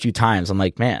noted that a few times. I'm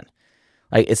like, man,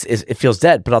 like it feels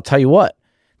dead. But I'll tell you what,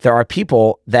 there are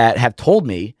people that have told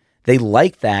me they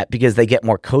like that because they get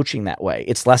more coaching that way.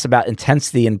 It's less about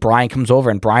intensity, and Brian comes over,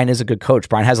 and Brian is a good coach.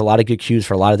 Brian has a lot of good cues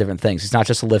for a lot of different things. He's not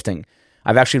just a lifting.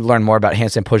 I've actually learned more about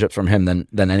handstand push-ups from him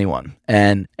than anyone.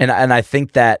 And I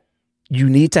think that you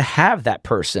need to have that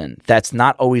person that's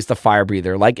not always the fire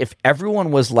breather. Like if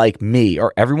everyone was like me,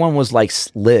 or everyone was like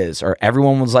Liz, or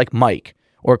everyone was like Mike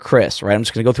or Chris, right? I'm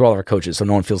just going to go through all of our coaches so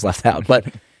no one feels left out.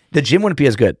 But the gym wouldn't be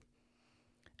as good.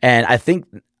 And I think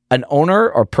an owner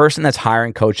or person that's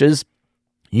hiring coaches,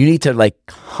 you need to like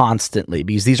constantly,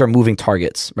 because these are moving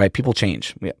targets, right? People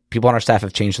change. People on our staff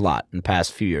have changed a lot in the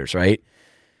past few years, right?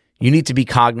 You need to be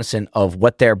cognizant of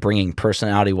what they're bringing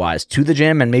personality-wise to the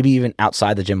gym, and maybe even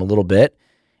outside the gym a little bit,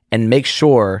 and make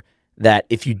sure that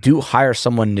if you do hire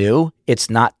someone new, it's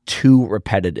not too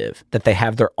repetitive, that they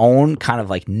have their own kind of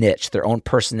like niche, their own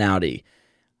personality.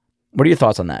 What are your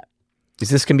thoughts on that? Because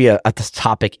this can be a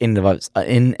topic in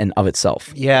and of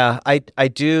itself. Yeah, I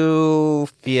do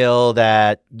feel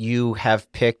that you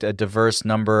have picked a diverse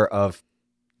number of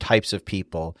types of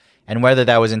people, and whether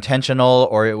that was intentional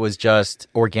or it was just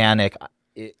organic,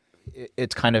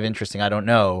 it's kind of interesting. I don't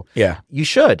know. Yeah, you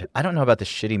should. I don't know about the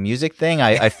shitty music thing.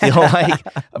 I feel like,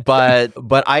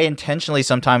 but I intentionally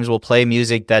sometimes will play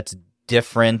music that's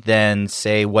different than,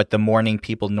 say, what the morning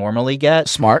people normally get.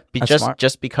 Smart.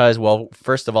 Just because, well,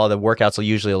 first of all, the workouts are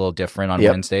usually a little different on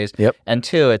Wednesdays. Yep. And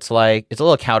two, it's like it's a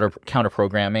little counter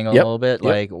programming a little bit.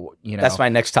 Like, that's my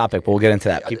next topic, but we'll get into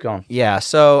that. Keep going. Yeah.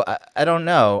 So I don't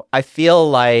know. I feel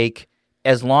like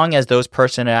as long as those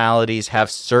personalities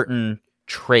have certain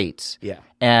traits,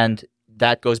 and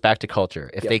that goes back to culture.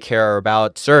 If they care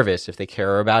about service, if they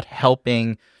care about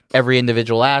helping every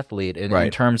individual athlete in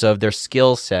terms of their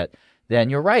skill set, then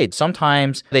you're right.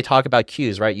 Sometimes they talk about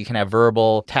cues, right? You can have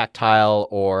verbal, tactile,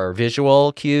 or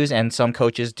visual cues, and some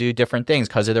coaches do different things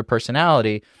because of their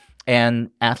personality,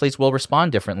 and athletes will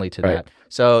respond differently to that.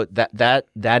 So that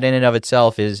in and of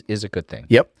itself is a good thing.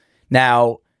 Yep.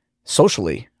 Now,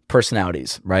 socially,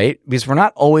 personalities, right? Because we're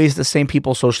not always the same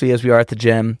people socially as we are at the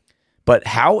gym, but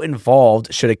how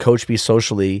involved should a coach be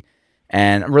socially?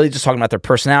 And I'm really just talking about their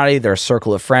personality, their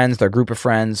circle of friends, their group of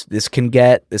friends. This can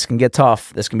get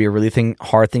tough. This can be a really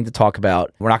hard thing to talk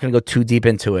about. We're not going to go too deep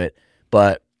into it,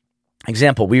 but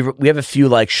example, we have a few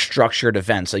like structured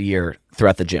events a year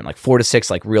throughout the gym, like 4 to 6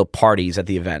 like real parties at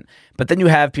the event. But then you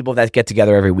have people that get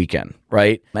together every weekend,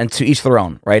 right? And to each their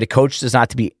own, right? A coach does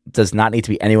not need to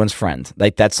be anyone's friend.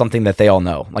 Like that's something that they all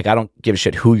know. Like I don't give a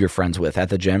shit who you're friends with at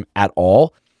the gym at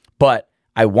all, but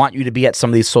I want you to be at some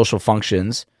of these social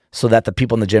functions so that the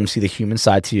people in the gym see the human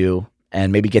side to you,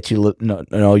 and maybe get to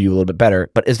know you a little bit better.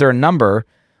 But is there a number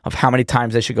of how many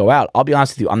times they should go out? I'll be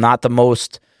honest with you, I'm not the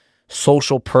most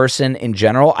social person in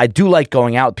general. I do like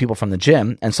going out with people from the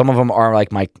gym, and some of them are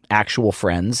like my actual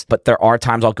friends, but there are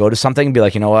times I'll go to something and be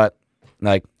like, you know what,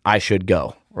 like I should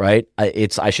go, right?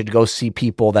 I should go see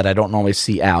people that I don't normally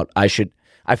see out. I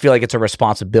feel like it's a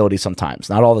responsibility sometimes,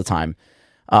 not all the time.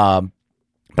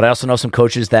 But I also know some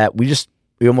coaches that we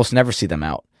almost never see them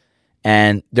out,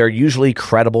 and they're usually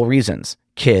credible reasons: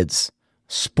 kids,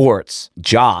 sports,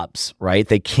 jobs, right?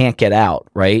 They can't get out,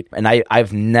 right? And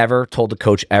I've never told a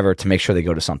coach ever to make sure they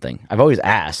go to something. I've always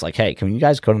asked, like, hey, can you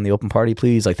guys go to the open party,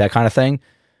 please? Like that kind of thing.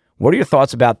 What are your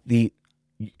thoughts about the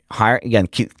hire? Again,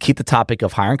 keep the topic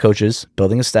of hiring coaches,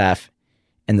 building a staff,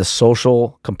 and the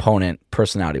social component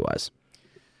personality-wise.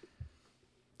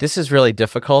 This is really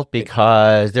difficult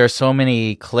because there are so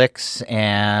many cliques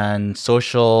and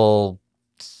social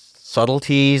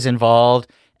subtleties involved.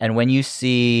 And when you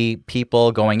see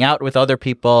people going out with other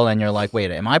people and you're like, wait,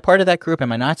 am I part of that group?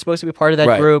 Am I not supposed to be part of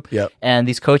that group? Yep. And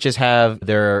these coaches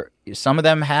some of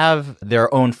them have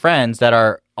their own friends that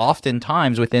are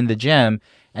oftentimes within the gym.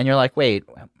 And you're like, wait,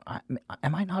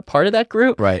 am I not part of that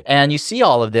group? Right. And you see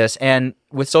all of this. And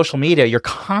with social media, you're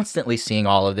constantly seeing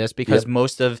all of this because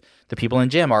most of the people in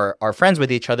gym are friends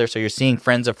with each other. So you're seeing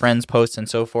friends of friends posts and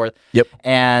so forth. Yep.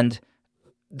 And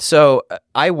so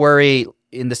I worry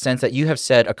in the sense that you have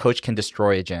said a coach can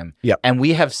destroy a gym. Yep. And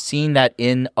we have seen that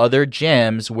in other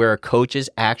gyms where a coach's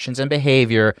actions and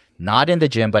behavior, not in the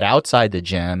gym, but outside the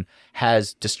gym,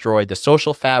 has destroyed the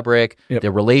social fabric,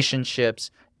 the relationships,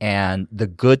 and the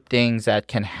good things that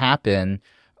can happen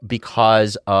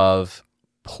because of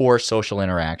poor social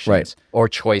interactions or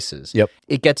choices. Yep.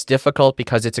 It gets difficult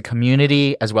because it's a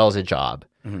community as well as a job.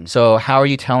 Mm-hmm. So how are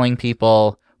you telling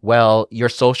people, well, your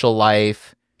social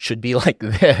life should be like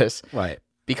this? Right.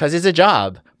 Because it's a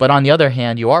job. But on the other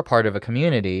hand, you are part of a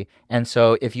community. And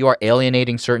so if you are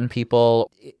alienating certain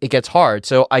people, it gets hard.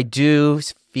 So I do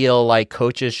feel like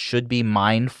coaches should be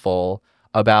mindful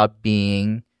about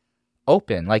being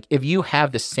open. Like if you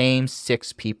have the same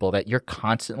 6 people that you're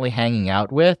constantly hanging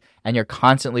out with and you're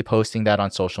constantly posting that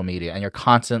on social media and you're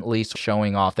constantly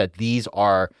showing off that these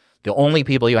are the only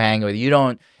people you hang with,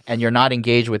 and you're not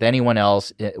engaged with anyone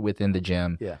else within the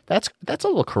gym. Yeah. That's a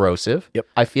little corrosive. Yep.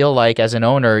 I feel like as an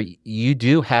owner, you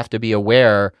do have to be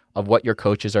aware of what your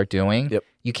coaches are doing. Yep.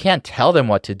 You can't tell them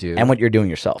what to do. And what you're doing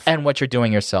yourself.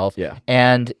 Yeah.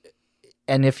 And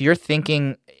if you're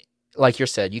thinking, like you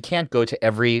said, you can't go to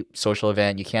every social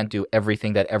event. You can't do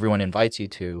everything that everyone invites you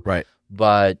to. Right.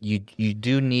 But you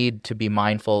do need to be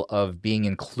mindful of being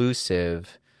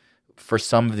inclusive for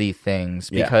some of these things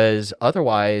because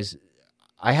otherwise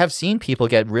I have seen people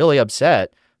get really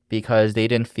upset because they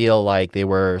didn't feel like they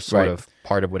were sort of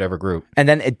part of whatever group. And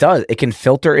then it can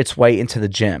filter its way into the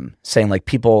gym, saying like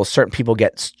certain people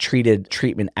get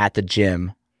treatment at the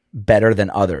gym better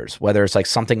than others, whether it's like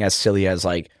something as silly as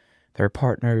like their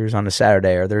partners on a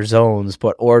Saturday or their zones,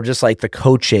 or just like the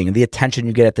coaching, the attention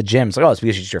you get at the gym. It's like, oh, it's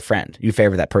because she's your friend. You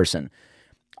favor that person.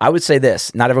 I would say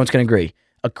this, not everyone's going to agree.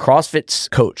 A CrossFit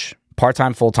coach,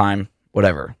 part-time, full-time,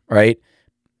 whatever, right?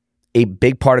 A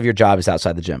big part of your job is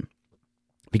outside the gym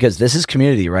because this is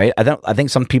community, right? I think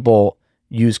some people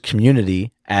use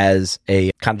community as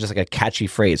a kind of just like a catchy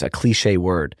phrase, a cliche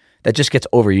word that just gets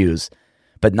overused,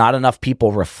 but not enough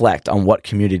people reflect on what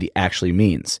community actually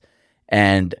means.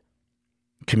 And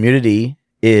community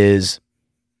is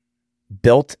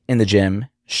built in the gym,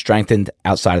 strengthened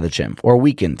outside of the gym, or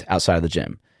weakened outside of the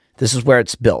gym. This is where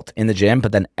it's built in the gym,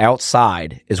 but then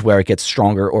outside is where it gets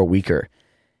stronger or weaker.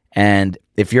 And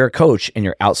if you're a coach and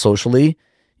you're out socially,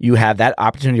 you have that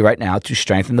opportunity right now to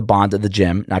strengthen the bond of the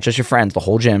gym, not just your friends, the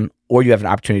whole gym, or you have an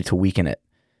opportunity to weaken it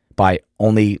by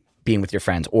only being with your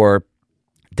friends, or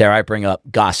dare I bring up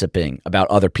gossiping about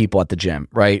other people at the gym,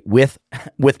 right? With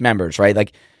members, right?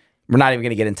 Like we're not even going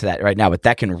to get into that right now, but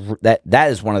that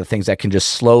is one of the things that can just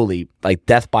slowly, like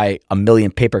death by a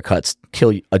million paper cuts,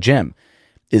 kill a gym,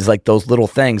 is like those little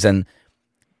things. And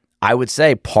I would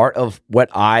say part of what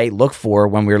I look for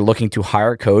when we're looking to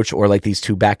hire a coach or like these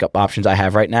 2 backup options I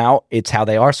have right now, it's how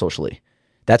they are socially.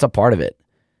 That's a part of it.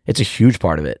 It's a huge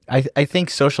part of it. I think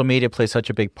social media plays such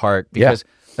a big part because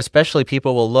especially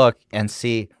people will look and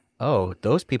see, oh,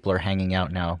 those people are hanging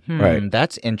out now. Right.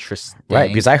 That's interesting. Right,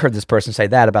 because I heard this person say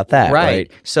that about that.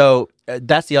 Right. So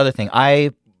that's the other thing.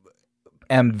 I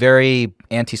am very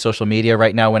anti-social media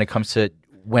right now when it comes to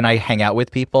when I hang out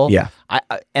with people. Yeah. I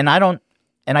don't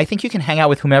I think you can hang out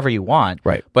with whomever you want.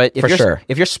 Right. But if sure.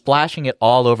 if you're splashing it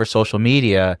all over social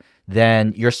media,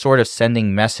 then you're sort of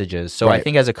sending messages. So I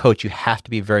think as a coach, you have to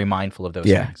be very mindful of those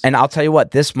things. And I'll tell you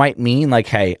what, this might mean like,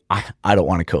 hey, I don't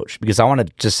want to coach because I want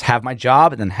to just have my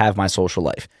job and then have my social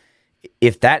life.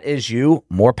 If that is you,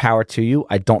 more power to you.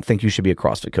 I don't think you should be a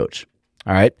CrossFit coach.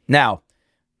 All right. Now,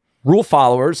 rule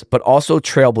followers, but also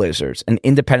trailblazers and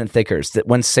independent thinkers. That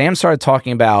when Sam started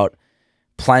talking about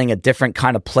playing a different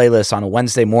kind of playlist on a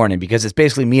Wednesday morning, because it's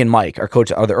basically me and Mike, our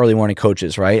coach, are the early morning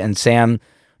coaches, right? And Sam,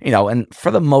 and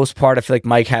for the most part, I feel like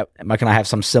Mike and I have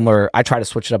some similar. I try to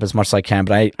switch it up as much as I can,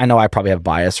 but I know I probably have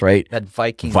bias, right? That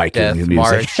Viking Death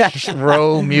March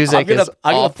row music is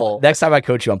awful. Next time I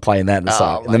coach you, I'm playing that in the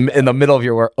song in the middle of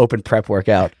your open prep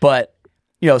workout. But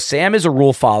Sam is a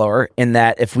rule follower in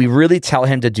that if we really tell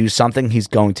him to do something, he's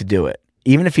going to do it.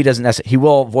 Even if he doesn't necessarily, he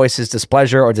will voice his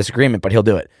displeasure or disagreement, but he'll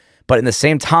do it. But in the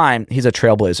same time, he's a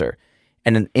trailblazer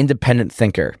and an independent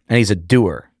thinker, and he's a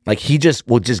doer. Like he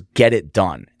will just get it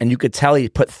done. And you could tell he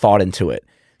put thought into it.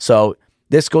 So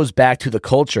this goes back to the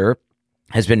culture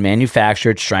has been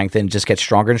manufactured, strengthened, just gets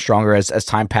stronger and stronger as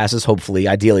time passes, hopefully,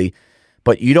 ideally.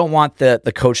 But you don't want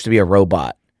the coach to be a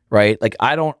robot, right? Like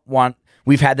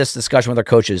we've had this discussion with our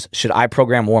coaches. Should I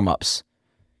program warm-ups?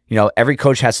 Every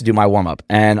coach has to do my warm-up.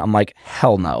 And I'm like,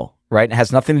 hell no, right? It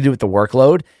has nothing to do with the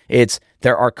workload.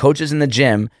 There are coaches in the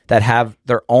gym that have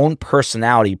their own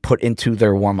personality put into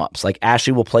their warm-ups. Like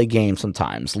Ashley will play games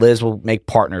sometimes. Liz will make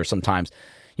partners sometimes.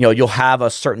 You'll have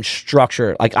a certain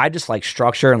structure. Like I just like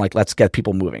structure and like let's get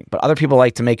people moving. But other people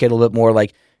like to make it a little bit more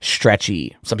like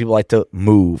stretchy. Some people like to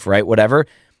move, right? Whatever.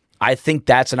 I think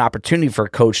that's an opportunity for a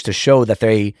coach to show that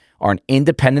they are an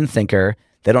independent thinker.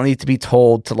 They don't need to be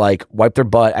told to like wipe their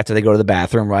butt after they go to the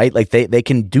bathroom, right? Like they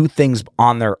can do things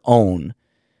on their own,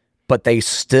 but they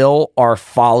still are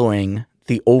following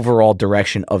the overall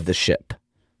direction of the ship.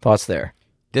 Thoughts there?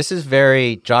 This is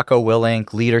very Jocko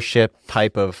Willink leadership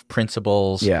type of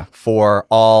principles Yeah. for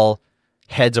all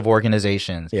heads of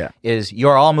organizations. Yeah. Is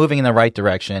you're all moving in the right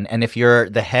direction. And if you're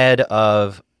the head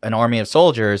of an army of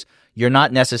soldiers, you're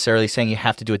not necessarily saying you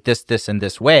have to do it this, and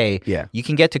this way. Yeah. You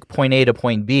can get to point A to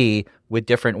point B with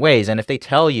different ways. And if they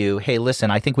tell you, hey, listen,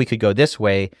 I think we could go this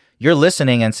way, you're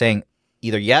listening and saying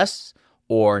either yes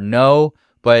or no,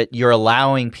 but you're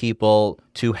allowing people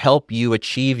to help you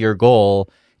achieve your goal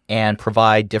and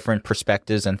provide different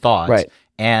perspectives and thoughts. Right.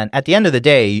 And at the end of the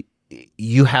day,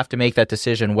 you have to make that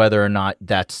decision whether or not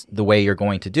that's the way you're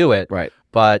going to do it. Right.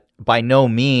 But by no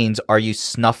means are you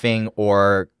snuffing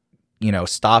or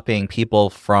stopping people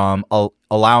from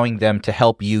allowing them to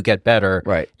help you get better.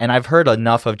 Right. And I've heard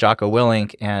enough of Jocko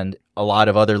Willink and a lot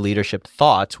of other leadership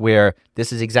thoughts where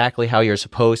this is exactly how you're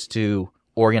supposed to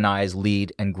organize,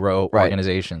 lead, and grow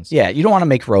organizations. Yeah, you don't want to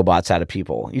make robots out of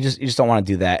people. You just don't want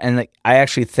to do that. And I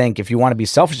actually think if you want to be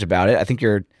selfish about it, I think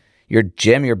your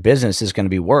gym, your business is going to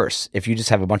be worse if you just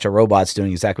have a bunch of robots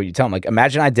doing exactly what you tell them. Like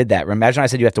imagine I did that. Imagine I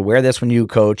said you have to wear this when you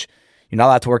coach. You're not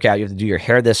allowed to work out. You have to do your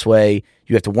hair this way.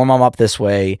 You have to warm them up this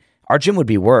way. Our gym would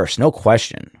be worse, no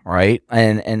question, right?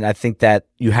 And I think that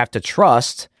you have to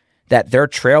trust that their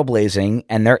trailblazing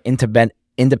and their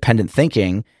independent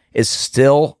thinking is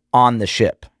still on the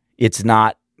ship. It's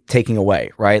not taking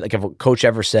away, right? Like if a coach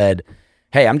ever said,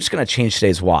 hey, I'm just going to change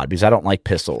today's WOD because I don't like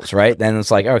pistols, right? Then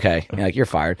it's like, okay, you're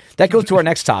fired. That goes to our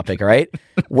next topic, right?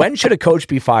 When should a coach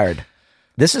be fired?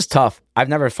 This is tough. I've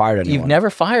never fired anyone. You've never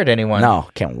fired anyone? No,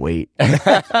 can't wait.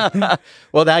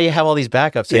 Well, now you have all these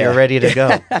backups, so you're ready to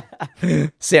go.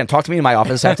 Sam, talk to me in my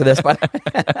office after this. But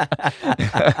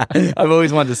I've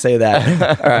always wanted to say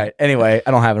that. All right. Anyway,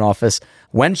 I don't have an office.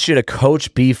 When should a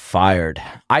coach be fired?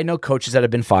 I know coaches that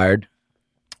have been fired,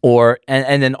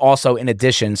 and then also in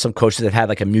addition, some coaches have had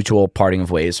like a mutual parting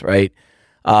of ways, right?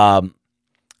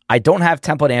 I don't have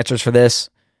template answers for this.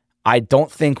 I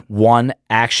don't think one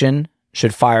action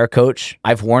should fire a coach.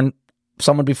 I've warned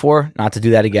someone before not to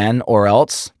do that again or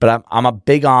else, but I'm a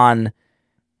big on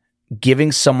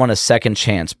giving someone a second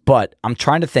chance. But I'm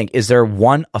trying to think, is there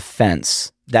one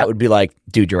offense that would be like,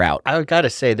 dude, you're out? I got to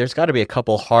say, there's got to be a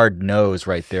couple hard no's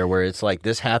right there where it's like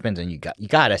this happens and you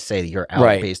got to say that you're out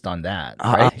based on that,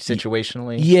 right?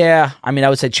 Situationally. Yeah. I mean, I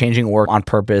would say changing work on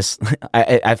purpose.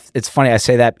 It's funny. I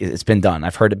say that it's been done.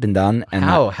 I've heard it been done. And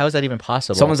how is that even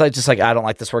possible? Someone's like, just like, I don't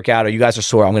like this workout or you guys are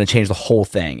sore. I'm going to change the whole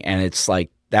thing. And it's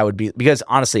like, that would be, because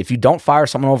honestly, if you don't fire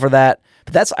someone over that,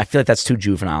 but I feel like that's too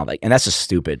juvenile. Like, and that's just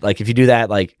stupid. Like if you do that,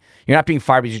 like you're not being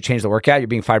fired because you change the workout. You're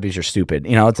being fired because you're stupid.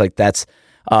 It's like, that's,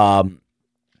 I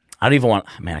don't even want,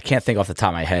 man, I can't think off the top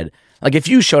of my head. Like if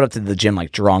you showed up to the gym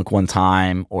like drunk one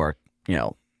time or,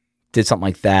 did something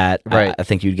like that, Right. I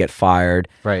think you'd get fired.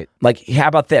 Right. Like, how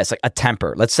about this? Like a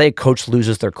temper. Let's say a coach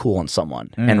loses their cool on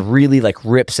someone and really like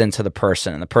rips into the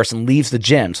person, and the person leaves the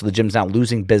gym, so the gym's now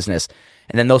losing business.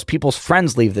 And then those people's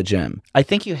friends leave the gym. I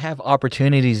think you have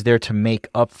opportunities there to make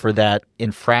up for that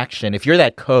infraction. If you're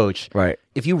that coach, Right.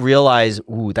 if you realize,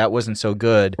 ooh, that wasn't so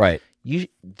good, Right.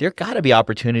 there got to be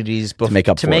opportunities To make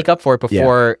up for it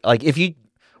before, like if you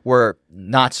were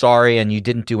not sorry and you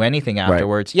didn't do anything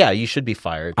afterwards, you should be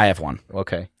fired. I have one.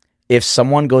 Okay. If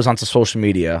someone goes onto social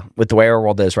media with the way our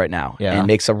world is right now and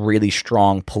makes a really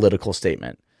strong political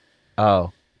statement,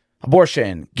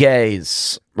 abortion,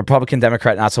 gays, Republican,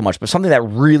 Democrat, not so much, but something that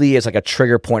really is like a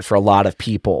trigger point for a lot of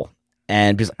people.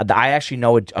 And because I actually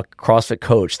know a CrossFit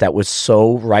coach that was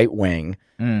so right wing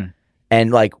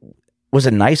and like was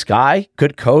a nice guy,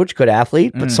 good coach, good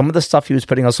athlete, but some of the stuff he was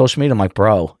putting on social media, I'm like,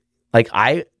 bro, like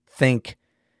I think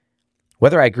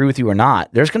whether I agree with you or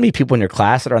not, there's going to be people in your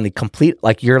class that are on the complete,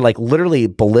 like you're like literally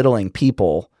belittling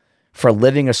people for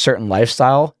living a certain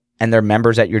lifestyle and they're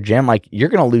members at your gym. Like you're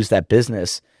going to lose that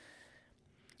business.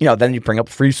 You know, then you bring up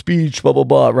free speech, blah, blah,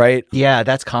 blah, right? Yeah,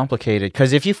 that's complicated.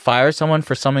 Because if you fire someone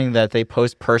for something that they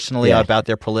post personally about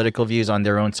their political views on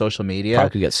their own social media,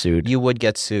 Probably could get sued. You would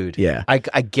get sued. Yeah. I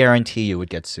guarantee you would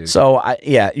get sued. So,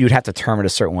 you'd have to term it a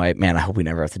certain way. Man, I hope we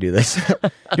never have to do this.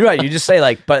 You're right. You just say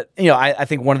like, but, you know, I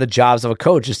think one of the jobs of a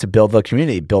coach is to build the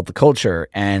community, build the culture.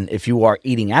 And if you are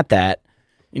eating at that,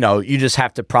 you know, you just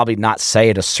have to probably not say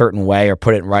it a certain way or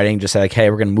put it in writing. Just say like, hey,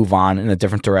 we're going to move on in a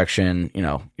different direction. You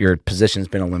know, your position's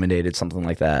been eliminated, something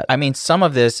like that. I mean, some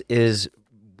of this is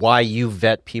why you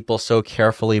vet people so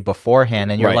carefully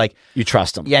beforehand. And you're like, you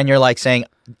trust them. Yeah. And you're like saying,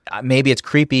 maybe it's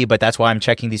creepy, but that's why I'm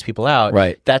checking these people out.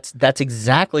 Right. That's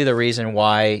exactly the reason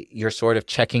why you're sort of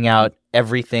checking out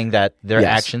everything that their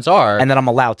actions are. And that I'm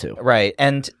allowed to. Right.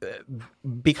 And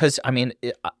because, I mean,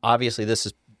 obviously this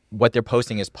is, what they're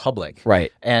posting is public,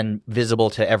 right, and visible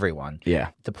to everyone. Yeah.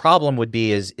 The problem would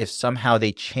be is if somehow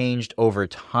they changed over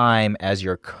time as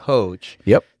your coach.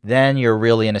 Yep. Then you're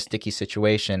really in a sticky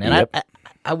situation, and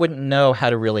I wouldn't know how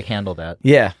to really handle that.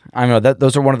 Yeah, I know that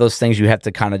those are one of those things you have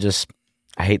to kind of just.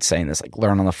 I hate saying this, like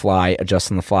learn on the fly, adjust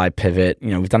on the fly, pivot. You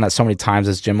know, we've done that so many times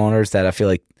as gym owners that I feel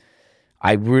like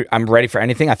I'm ready for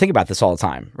anything. I think about this all the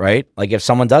time, right? Like if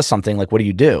someone does something, like what do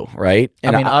you do, right?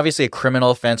 And I mean, obviously a criminal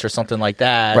offense or something like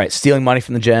that. Right, stealing money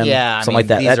from the gym, something like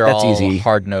that. These are that's all easy.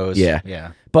 hard-nosed.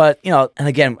 Yeah. But, you know, and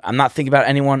again, I'm not thinking about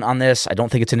anyone on this. I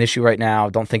don't think it's an issue right now. I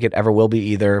don't think it ever will be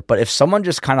either. But if someone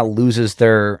just kind of loses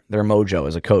their mojo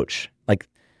as a coach, like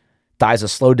dies a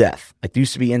slow death, like they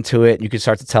used to be into it, and you could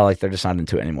start to tell like they're just not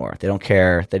into it anymore. They don't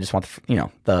care. They just want,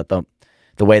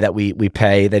 the way that we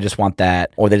pay, they just want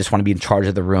that, or they just want to be in charge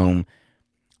of the room.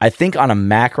 I think on a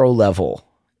macro level,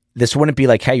 this wouldn't be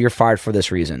like, hey, you're fired for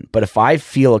this reason. But if I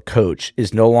feel a coach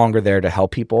is no longer there to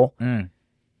help people,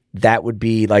 that would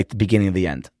be like the beginning of the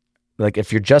end. Like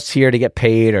if you're just here to get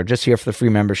paid or just here for the free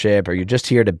membership or you're just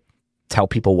here to tell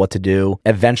people what to do,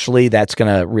 eventually that's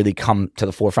going to really come to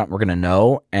the forefront. We're going to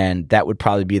know. And that would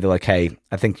probably be the like, hey,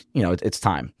 I think, you know, it's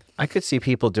time. I could see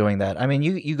people doing that. I mean,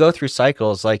 you go through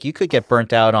cycles. Like you could get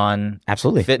burnt out on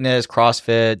absolutely fitness,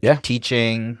 CrossFit,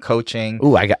 teaching, coaching.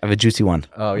 Ooh, I have a juicy one.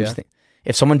 Oh, yeah.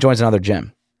 If someone joins another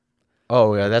gym.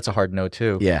 Oh, yeah, that's a hard no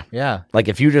too. Yeah. Like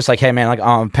if you're just like, hey man, like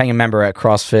I'm paying a member at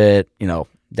CrossFit, you know,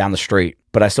 down the street,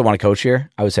 but I still want to coach here,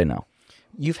 I would say no.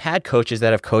 You've had coaches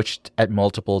that have coached at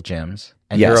multiple gyms,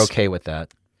 and you're okay with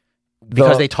that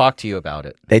because they talk to you about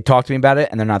it. They talk to me about it,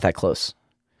 and they're not that close.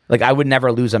 Like I would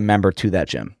never lose a member to that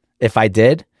gym. If I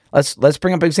did, let's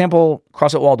bring up an example,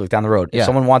 CrossFit Waldwick down the road. If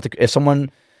someone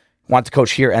wanted to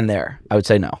coach here and there, I would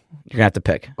say no. You're gonna have to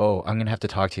pick. Oh, I'm gonna have to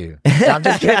talk to you. No, I'm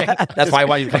just kidding. That's why I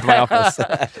want you to come to my office.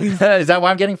 Is that why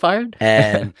I'm getting fired?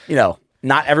 And you know,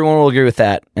 not everyone will agree with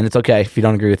that, and it's okay if you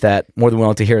don't agree with that. More than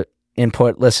willing to hear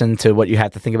input, listen to what you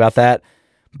have to think about that.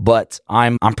 But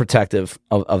I'm protective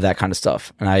of that kind of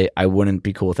stuff, and I wouldn't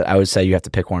be cool with it. I would say you have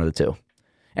to pick one of the two.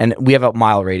 And we have a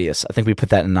mile radius. I think we put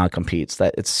that in non-competes,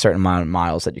 that it's a certain amount of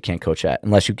miles that you can't coach at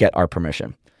unless you get our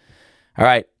permission. All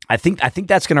right. I think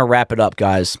that's going to wrap it up,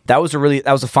 guys. That was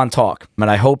a fun talk.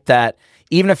 And I hope that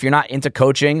even if you're not into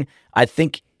coaching, I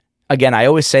think, again, I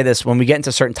always say this, when we get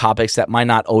into certain topics that might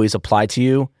not always apply to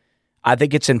you, I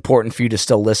think it's important for you to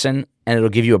still listen, and it'll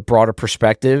give you a broader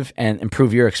perspective and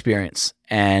improve your experience.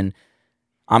 And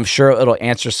I'm sure it'll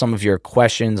answer some of your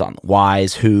questions on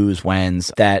whys, whos,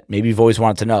 whens that maybe you've always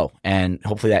wanted to know. And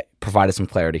hopefully that provided some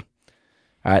clarity.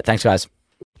 All right. Thanks, guys.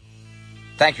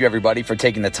 Thank you, everybody, for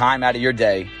taking the time out of your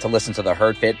day to listen to the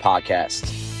Herd Fit podcast.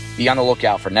 Be on the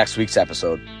lookout for next week's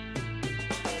episode.